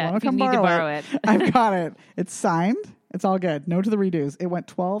CD. Yeah, Wanna if you come need to borrow borrow it. I've got it. It's signed. It's all good. No to the redos. It went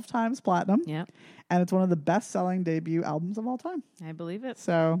 12 times platinum. Yeah. And it's one of the best-selling debut albums of all time. I believe it.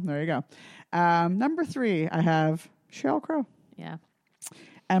 So there you go. Number 3, I have Sheryl Crow. Yeah.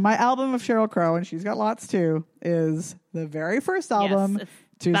 And my album of Sheryl Crow, and she's got lots too, is the very first album, Yes,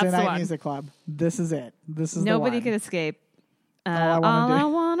 Tuesday that's the Night one. Music Club. This is it. This is Nobody the one. could escape. I All Wanna Do. I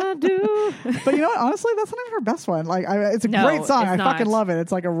wanna do. But you know what? Honestly, that's not even her best one. Like, it's a No, great song. it's I fucking not. love it.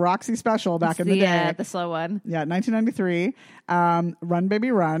 It's like a Roxy special back in the day. The slow one. Yeah, 1993. Run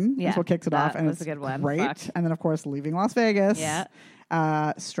Baby Run Yeah, is what kicks it that off, and was it's a good one. great. Fuck. And then of course, Leaving Las Vegas.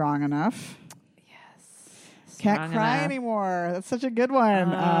 Yeah. Strong Enough. Yes. Can't Strong cry enough. anymore. That's such a good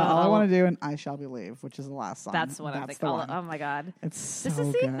one. All I Want to Do and I Shall Believe, which is the last song. That's what I'm That's thinking. the one. Oh my God. It's so This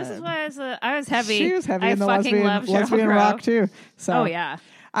is good. this is why I was heavy. She was heavy I in the fucking love Sheryl lesbian Crow. rock too. So Oh yeah.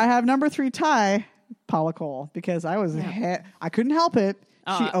 I have number 3 tie Paula Cole because I was I couldn't help it.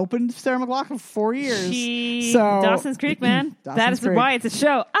 She opened Sarah McLachlan for 4 years. So Dawson's Creek, man. Dawson's That is Creek. why it's a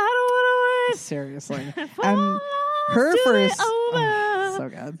show. I don't want to Seriously. wait. And her first over. so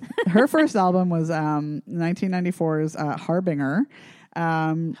good. Her first album was 1994's Harbinger.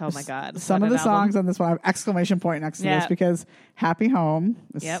 Oh my God. Some What of an the songs album. on this one I have exclamation point next to Yeah. this because Happy Home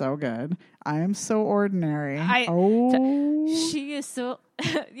is Yep. so good. I Am So Ordinary. She is so.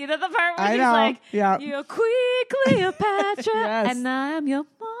 You know the part where I he's know. like, Yeah. "You're Cleopatra, Yes. and I'm your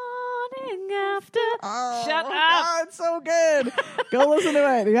morning after." Oh, Shut up. God, it's so good. Go listen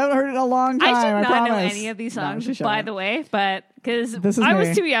to it. You haven't heard it in a long time. I should not know promise. any of these No, songs, she by shouldn't. the way, but because This is I me.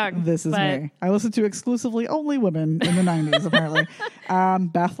 was too young. This is but- me. I listened to exclusively only women in the 90s, apparently.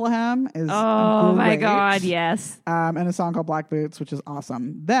 Bethlehem is Oh my great. God! Yes. And a song called Black Boots, which is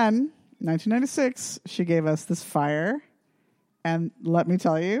awesome. Then, 1996, she gave us this Fire. And let me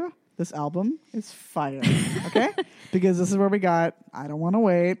tell you, this album is fire. Okay? Because this is where we got I Don't Want to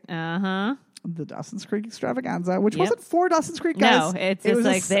Wait, Uh huh. the Dawson's Creek Extravaganza, which Yep. wasn't for Dawson's Creek, guys. No, it's It just was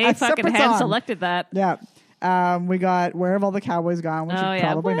like they a fucking separate hand song. selected that. Yeah. We got Where Have All the Cowboys Gone, which Oh you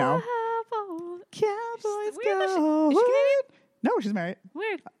yeah. probably know. Where have all- Cowboys Weird that go. is she Canadian? No, she's married.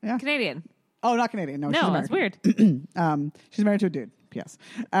 Weird. Yeah. Canadian. Oh, not Canadian. No, she's No, American. that's weird. She's married to a dude. P.S.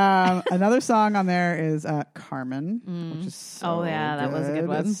 Another song on there is Carmen, which is so Oh, yeah, that was a good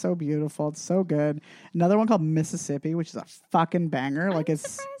one. It's so beautiful. It's so good. Another one called Mississippi, which is a fucking banger. Like it's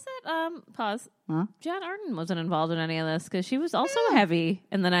Surprised that pause. Huh? Jan Arden wasn't involved in any of this because she was also heavy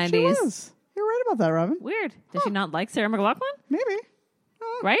in the 90s. she was. You're right about that, Robin. Weird. Does she not like Sarah McLachlan? Maybe.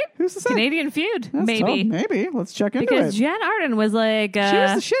 Right? Who's to say? Canadian Feud, That's maybe. maybe. Let's check into Because it. Jan Arden was like, She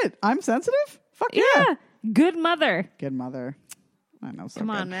was the shit. I'm sensitive. Fuck yeah. yeah, good mother. Good mother. I know. So Come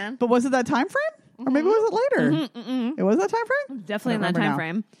good. on, man. But was it that time frame, or maybe was it later? It was that time frame. Definitely in I that don't time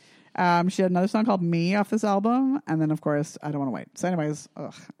remember frame. She had another song called Me off this album, and then of course I Don't Want to Wait. So, anyways,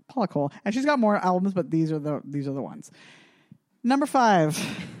 Paula Cole, and she's got more albums, but these are the ones. Number 5,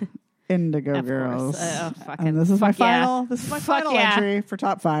 Indigo Of Girls, course. Fucking and this is my fuck yeah. final. This is my Fuck final yeah. entry for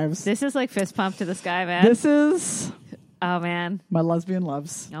top 5s. This is like fist pump to the sky, man. This is Oh man. my lesbian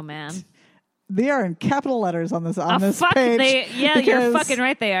loves. Oh man. They are in capital letters on this Fuck, page. you're because fucking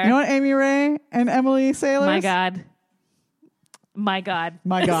right. They are. You know what, Amy Ray and Emily Sailors? My God. My God.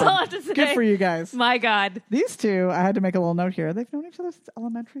 My That's all I God. have to say. Good for you guys. My God. These two, I had to make a little note here. They've known each other since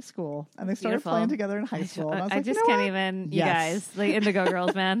elementary school, and they started Beautiful. playing together in high school. And I was I like, just you know can't what? even. You Yes. guys, the Indigo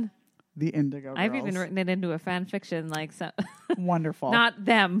Girls, man. The Indigo Girls. I've even written it into a fan fiction, like so. Wonderful. Not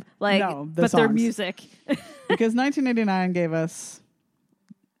them, like, No, the but their songs. music. Because 1989 gave us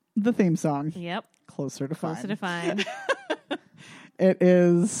the theme song, Yep. Closer to Fine. Closer to Fine. It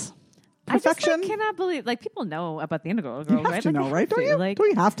is perfection. I just cannot believe, like, people know about the Indigo Girls, You have right? to Like, know, they right? have Don't to. you? Like, Do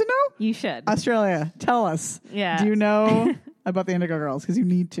we have to know? you should. Australia, tell us. Yeah. Do you know about the Indigo Girls? Because you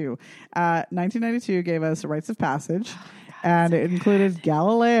need to. 1992 gave us Rites of Passage, and it included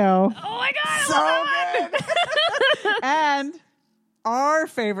Galileo. Oh my God. I So love that good. And our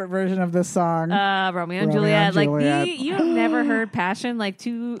favorite version of this song. Romeo and Romeo Juliet. and Like, Juliet. you have never heard Passion, like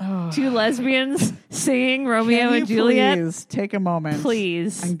two lesbians singing Romeo Can you and Juliet. please take a moment,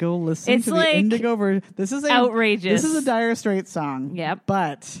 Please. and go listen It's to like the Indigo version? This is outrageous. This is a Dire Straits song. Yep.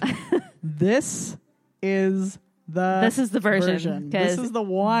 But this is the version. This 'Cause is the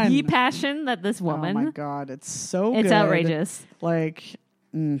one. The passion that this woman. Oh my God, it's so good. It's outrageous. Like,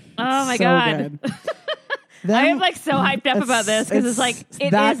 Oh my so God. good. I am like so hyped up about this because it's like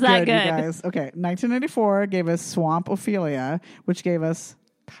it is that you good. guys. Okay, 1994 gave us Swamp Ophelia, which gave us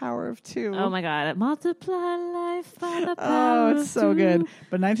Power of Two. Oh my God! Multiply life by the Oh, power it's of so two. good.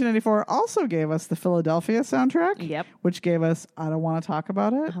 But 1994 also gave us the Philadelphia soundtrack. Yep. Which gave us I Don't Want to Talk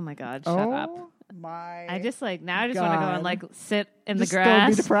About It. Oh my God! Shut up. My I just want to go God. and like sit in just the grass.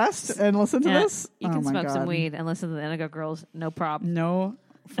 Go be depressed and listen to Yeah, this. You Oh can my smoke God. some weed and listen to the Indigo Girls. No problem. No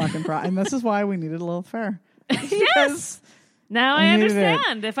fucking problem. And this is why we needed a little fair. Yes. Now I I needed it.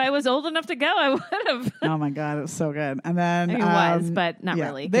 understand. If I was old enough to go, I would have. Oh my God, it was so good. And then I mean, it was, but not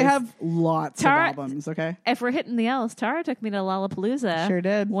really, They 'cause have lots Tara- of albums. Okay, If we're hitting the L's, Tara took me to Lollapalooza. Sure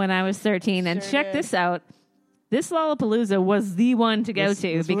did. When I was 13, and Sure check did. this out. This Lollapalooza was the one to go This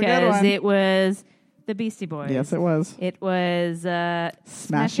to was a good because one. it was the Beastie Boys. yes, it was. It was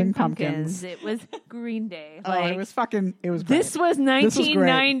Smashing Pumpkins. It was Green Day. Oh, it was fucking. It was. Great. This was This was great.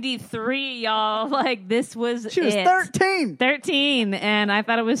 1993, y'all. Like this was. She was it. 13. 13, and I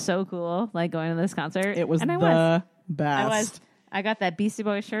thought it was so cool. Like going to this concert. It was and I the was. best. I was. I got that Beastie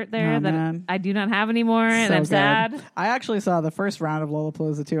Boys shirt there Oh, that man. I do not have anymore, and So I'm good. sad. I actually saw the first round of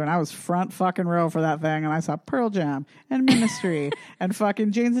Lollapalooza too, and I was front fucking row for that thing, and I saw Pearl Jam and Ministry and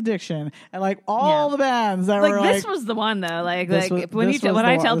fucking Jane's Addiction and like all Yeah. the bands that Like were this like. was the one though. Like This like was- when this you was when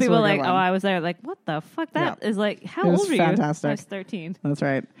the I one- tell this people was a good like, oh, one. I was there. Like, what the fuck? That Yeah. is like, how It was old were fantastic. you? I was 13. That's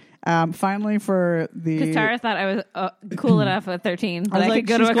right. Finally, for the Because Tara thought I was cool enough at 13 that was I like, could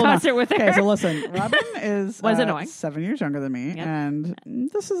go to she's a cool enough. concert with her. Okay, so listen, Robin is Was annoying. 7 years younger than me, Yep. and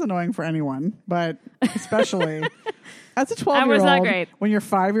this is annoying for anyone, but especially as a 12-year-old. I was not great. When your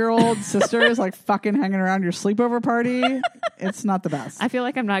 5-year-old sister is like fucking hanging around your sleepover party, it's not the best. I feel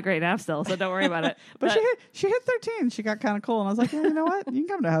like I'm not great now still, so don't worry about it. but she hit 13. She got kind of cool, and I was like, yeah, you know what? You can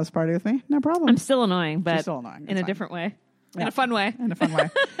come to a house party with me, no problem. I'm still annoying, but still annoying. in It's a fine. different way. Yeah. In a fun way. In a fun way.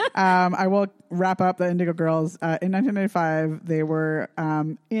 I will wrap up the Indigo Girls. In 1995, they were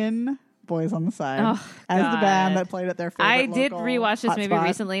in Boys on the Side Oh, as the God. band that played at their favorite I did local rewatch this movie hotspot.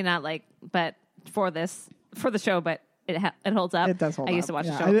 recently, not like, but for the show, but it holds up. It does hold I used up. to watch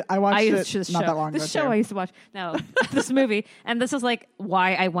Yeah, the show. I watched used it to the not show. that long The ago, show too. I used to watch. No, this movie, and this is like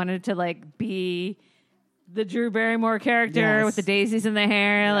why I wanted to like be the Drew Barrymore character Yes. with the daisies in the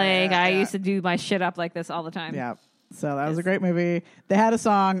hair. Like I yeah. used to do my shit up like this all the time. Yeah. So that was a great movie. They had a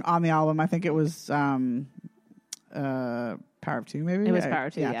song on the album. I think it was Power of Two, maybe? It was Power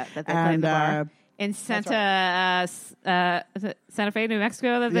 2, yeah, that they played in the bar. In Santa, is it Santa Fe, New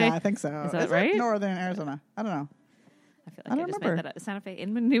Mexico. That they, yeah, I think so. Is that it right? Northern Arizona? I don't know. I feel I like I, don't just remember. made that up. Santa Fe,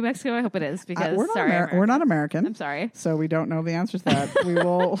 in New Mexico. I hope it is because We're not sorry, we're not American. I'm sorry. So we don't know the answers to that. We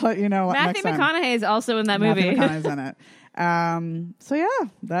will let you know Matthew next time. McConaughey is also in that Matthew movie. McConaughey's in it. So yeah,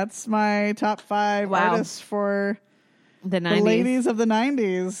 that's my top 5 Wow. artists for the the 90s. ladies of the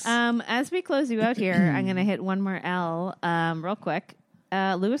 90s. As we close you out here, I'm going to hit one more L real quick.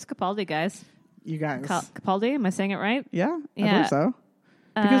 Louis Capaldi, guys. You guys. Capaldi, am I saying it right? Yeah, I Yeah. believe so.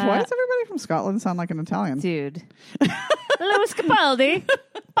 Because why does everybody from Scotland sound like an Italian? Dude. Louis Capaldi.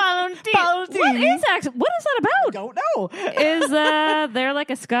 Paolottini. What is that about? Don't know. Is they're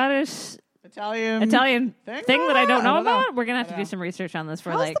like a Scottish Italian thing that I don't know I don't know. about? We're going to have to do some research on this for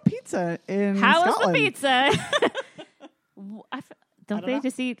How's like the pizza in how is Scotland? the pizza? Don't don't they know.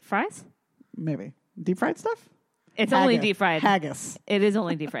 just eat fries? Maybe deep fried stuff. It's only deep fried. Haggis. It is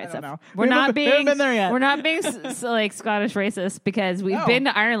only deep fried I don't stuff. know. We're We not haven't being been there yet. We're not being like Scottish racist because we've No. been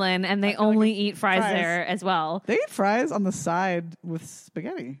to Ireland and they feel like only eat fries fries. there as well. They eat fries on the side with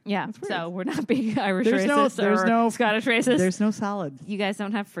spaghetti. Yeah, That's weird. so we're not being Irish There's racist no- or Scottish racist. There's no salad. You guys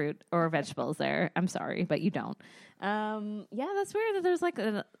don't have fruit or vegetables there. I'm sorry, but you don't. Yeah, that's weird that there's like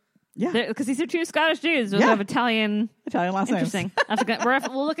Yeah. because these are two Scottish Jews who Yeah. have Italian. Italian last names. Interesting.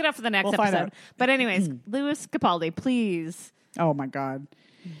 We'll look it up for the next We'll find episode. out. But anyways, Louis Capaldi, please. Oh my God.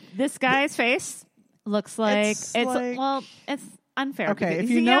 This guy's face looks like It's like- it's unfair. Okay, because if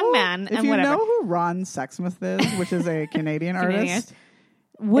he's you a know, young man if and you whatever. know who Ron Sexsmith is, which is a Canadian Canadian artist,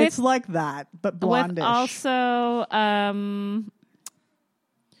 with it's like that, but with blondish. also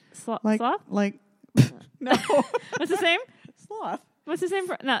like sloth. like no What's his name? sloth. What's his name?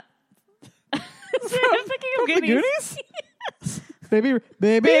 No. I'm thinking From of the Goonies. Baby.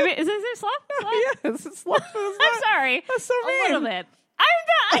 Baby, is his name Sloth? Sloth? Yes, it's sloth. I'm sorry. That's so A little mean. bit. I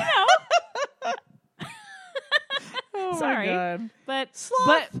know. Oh Sorry. my God. But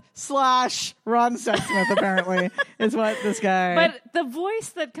Sloth slash Ron Sexsmith apparently is what this guy. but the voice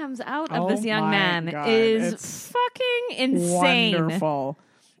that comes out of Oh this young my man God, is it's fucking insane. wonderful.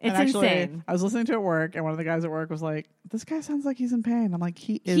 It's and actually, insane. I was listening to it at work, and one of the guys at work was like, "This guy sounds like he's in pain." I'm like,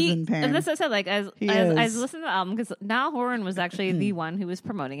 "He is in pain." And that's what I said. Like, as He I was is. listening to the album, because Niall Horan was actually the one who was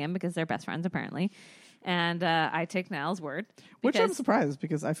promoting him because they're best friends apparently. And I take Niall's word. Which I'm because- surprised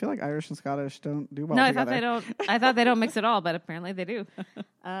because I feel like Irish and Scottish don't do well No, I together. thought they don't. I thought they don't mix at all, but apparently they do.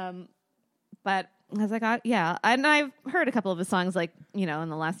 But I was like, yeah, and I've heard a couple of his songs, like in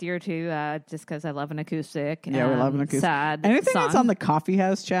the last year or two, just because I love an acoustic. Yeah, we love an acoustic. Sad Anything song. that's on the Coffee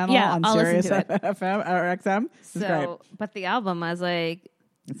House channel Yeah, on I'll listen Sirius to it. FM or XM is great. But the album, I was like,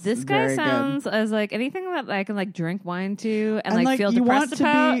 It's this guy very good. sounds as like anything that I can like drink wine to and And, like feel you want depressed to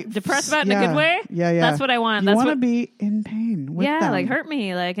about. be- Depressed about in yeah, a good way. Yeah. That's what I want. You That's want to what. be in pain with Yeah, them. like hurt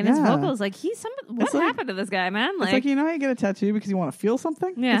me, like, and his Yeah. vocals, like what It's like- happened to this guy, man? It's like, you know how you get a tattoo because you want to feel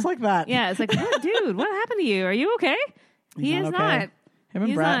something? Yeah. It's like that. yeah, it's like, what, dude, what happened to you? Are you okay? He is not not. okay. Him and,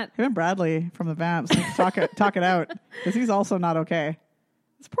 He's not. him and Bradley from the Vamps need to talk it out because he's also not okay.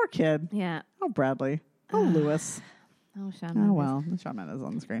 This poor kid. Yeah. Oh, Bradley. Oh, Lewis. Oh, Shawn Oh, Mendes. well. Shawn Mendes is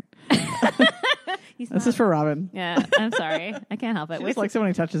on the screen. He's This not. is for Robin. Yeah, I'm sorry. I can't help it. She just likes it when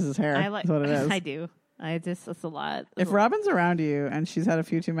he touches his hair. I like. That's what it is. I do. It's a lot. If Robin's around you and she's had a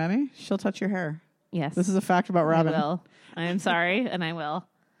few too many, she'll touch your hair. yes, This is a fact about Robin. I will. I am sorry, and I will.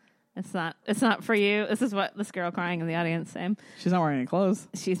 It's not for you. This is what this girl crying in the audience, Sam. She's not wearing any clothes.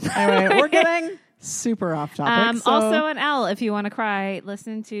 She's Anyway, we're getting super off topic. So also an L. If you want to cry,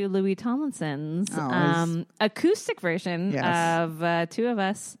 listen to Louis Tomlinson's acoustic version Yes. of Two of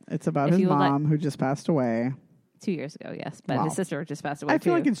Us it's about if his you would like- mom who just passed away. 2 years ago. Yes, but Wow. his sister just passed away. I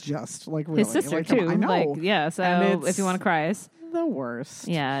feel too. like it's just like really. his sister like, come too. on, I know. Like, yeah. And So it's- if you want to cry, it's the worst.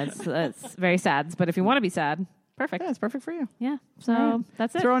 yeah, it's very sad. But if you want to be sad, perfect. Yeah, it's perfect for you. Yeah. So All right.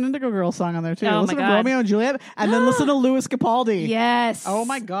 that's it. Throw an Indigo Girls song on there too. Oh, Listen my to God. Romeo and Juliet, and then listen to Louis Capaldi. Yes. Oh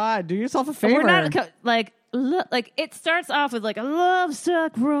my God, do yourself a favor. We're not like look, like it starts off with like a love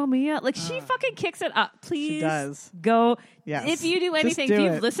stuck Romeo. Like she fucking kicks it up. Please does. go. Yes. If you do Just anything, do if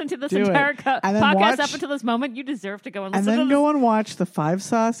you've it. listened to this Do it. entire And then podcast watch- up until this moment, you deserve to go and and listen then to go and watch the 5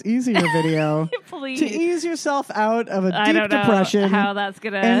 Sauce Easier video this. Please. to ease yourself out of a I deep don't know depression, how that's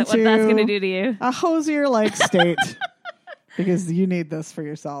gonna what that's gonna into- do to you. a hosier-like state, because you need this for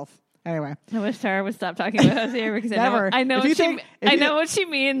yourself. Anyway, I wish Tara would stop talking about Hosier because Never. I know If you what she think- if I you- know what she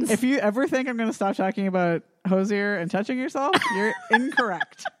means. if you ever think I'm going to stop talking about hosier and touching yourself, you're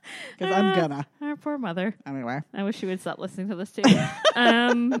incorrect. Because I'm gonna. Our poor mother. Anyway, I wish she would stop listening to this too.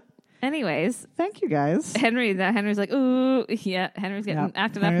 Anyways, thank you guys. Henry's like, ooh, yeah. Henry's getting Yeah.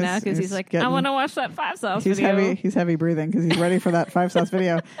 acting up now Henry's- because he's he's like, I getting- want to watch that 5 Sauce He's video. He's heavy breathing because he's ready for that 5 Sauce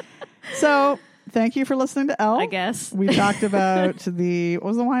video. So thank you for listening to Elle. I guess We talked about what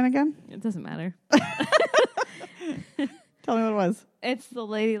was the wine again? it doesn't matter. Tell me what it was. It's the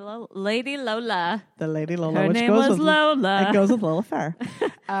Lady Lola. The Lady Lola, Her which name goes was with Lola. It goes with Lola Fair.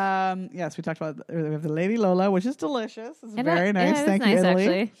 Yes, we talked about we have the Lady Lola, which is delicious. It's very nice. Yeah, Thank it's you, nice,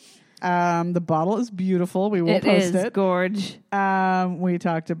 Italy. actually. The bottle is beautiful. We will It post is it. gorge. We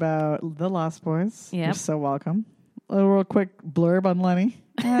talked about the Lost Boys. Yep. You're so welcome. A real quick blurb on Lenny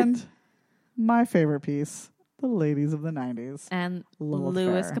and my favorite piece, the ladies of the 90s. And Lola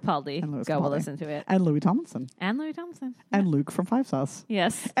Louis Fair. Capaldi. And Louis Go Capaldi. listen to it. And Louis Tomlinson. And Louis Thompson. And Luke from 5 Sauce.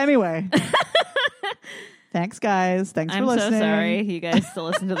 Yes. Anyway. Thanks, guys. Thanks I'm for so listening. sorry you guys still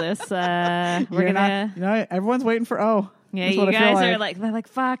listen to this. We're You're gonna not, everyone's waiting for Yeah, That's you what I feel guys like. are like, they're like,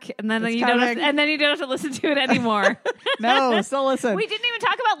 fuck, and then It's you don't have coming. and then you don't have to listen to it anymore. No, still listen. We didn't even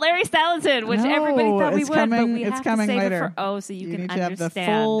talk about Larry Stylinson, which No, everybody thought we it's would, but coming- we it's have coming to save later. it for so you can need to understand. have the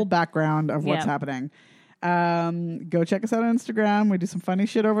full background of what's Yep. happening. Go check us out on Instagram. We do some funny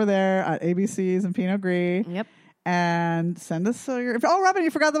shit over there at ABCs and Pinot Gris. Yep. And send us your... Oh, Robin, you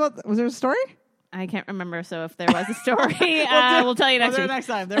forgot about... Was there a story? I can't remember, so if there was a story, we'll tell you next We'll do it week. next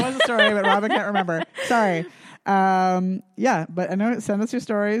time. There was a story, but Robin can't remember. Sorry. Yeah, but I know, send us your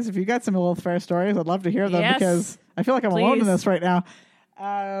stories. If you got some Lilith Fair stories, I'd love to hear them Yes. because I feel like I'm alone in Please. this right now.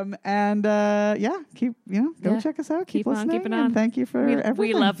 Keep go check us out. Keep on listening. keeping and on. thank you for everything.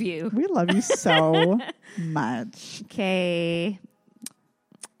 We love you. We love you so much. Okay.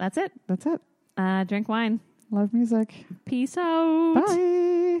 That's it. That's it. Drink wine. Love music. Peace out.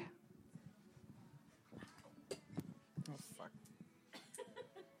 Bye. Oh fuck!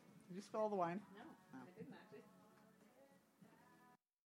 Did you spill all the wine?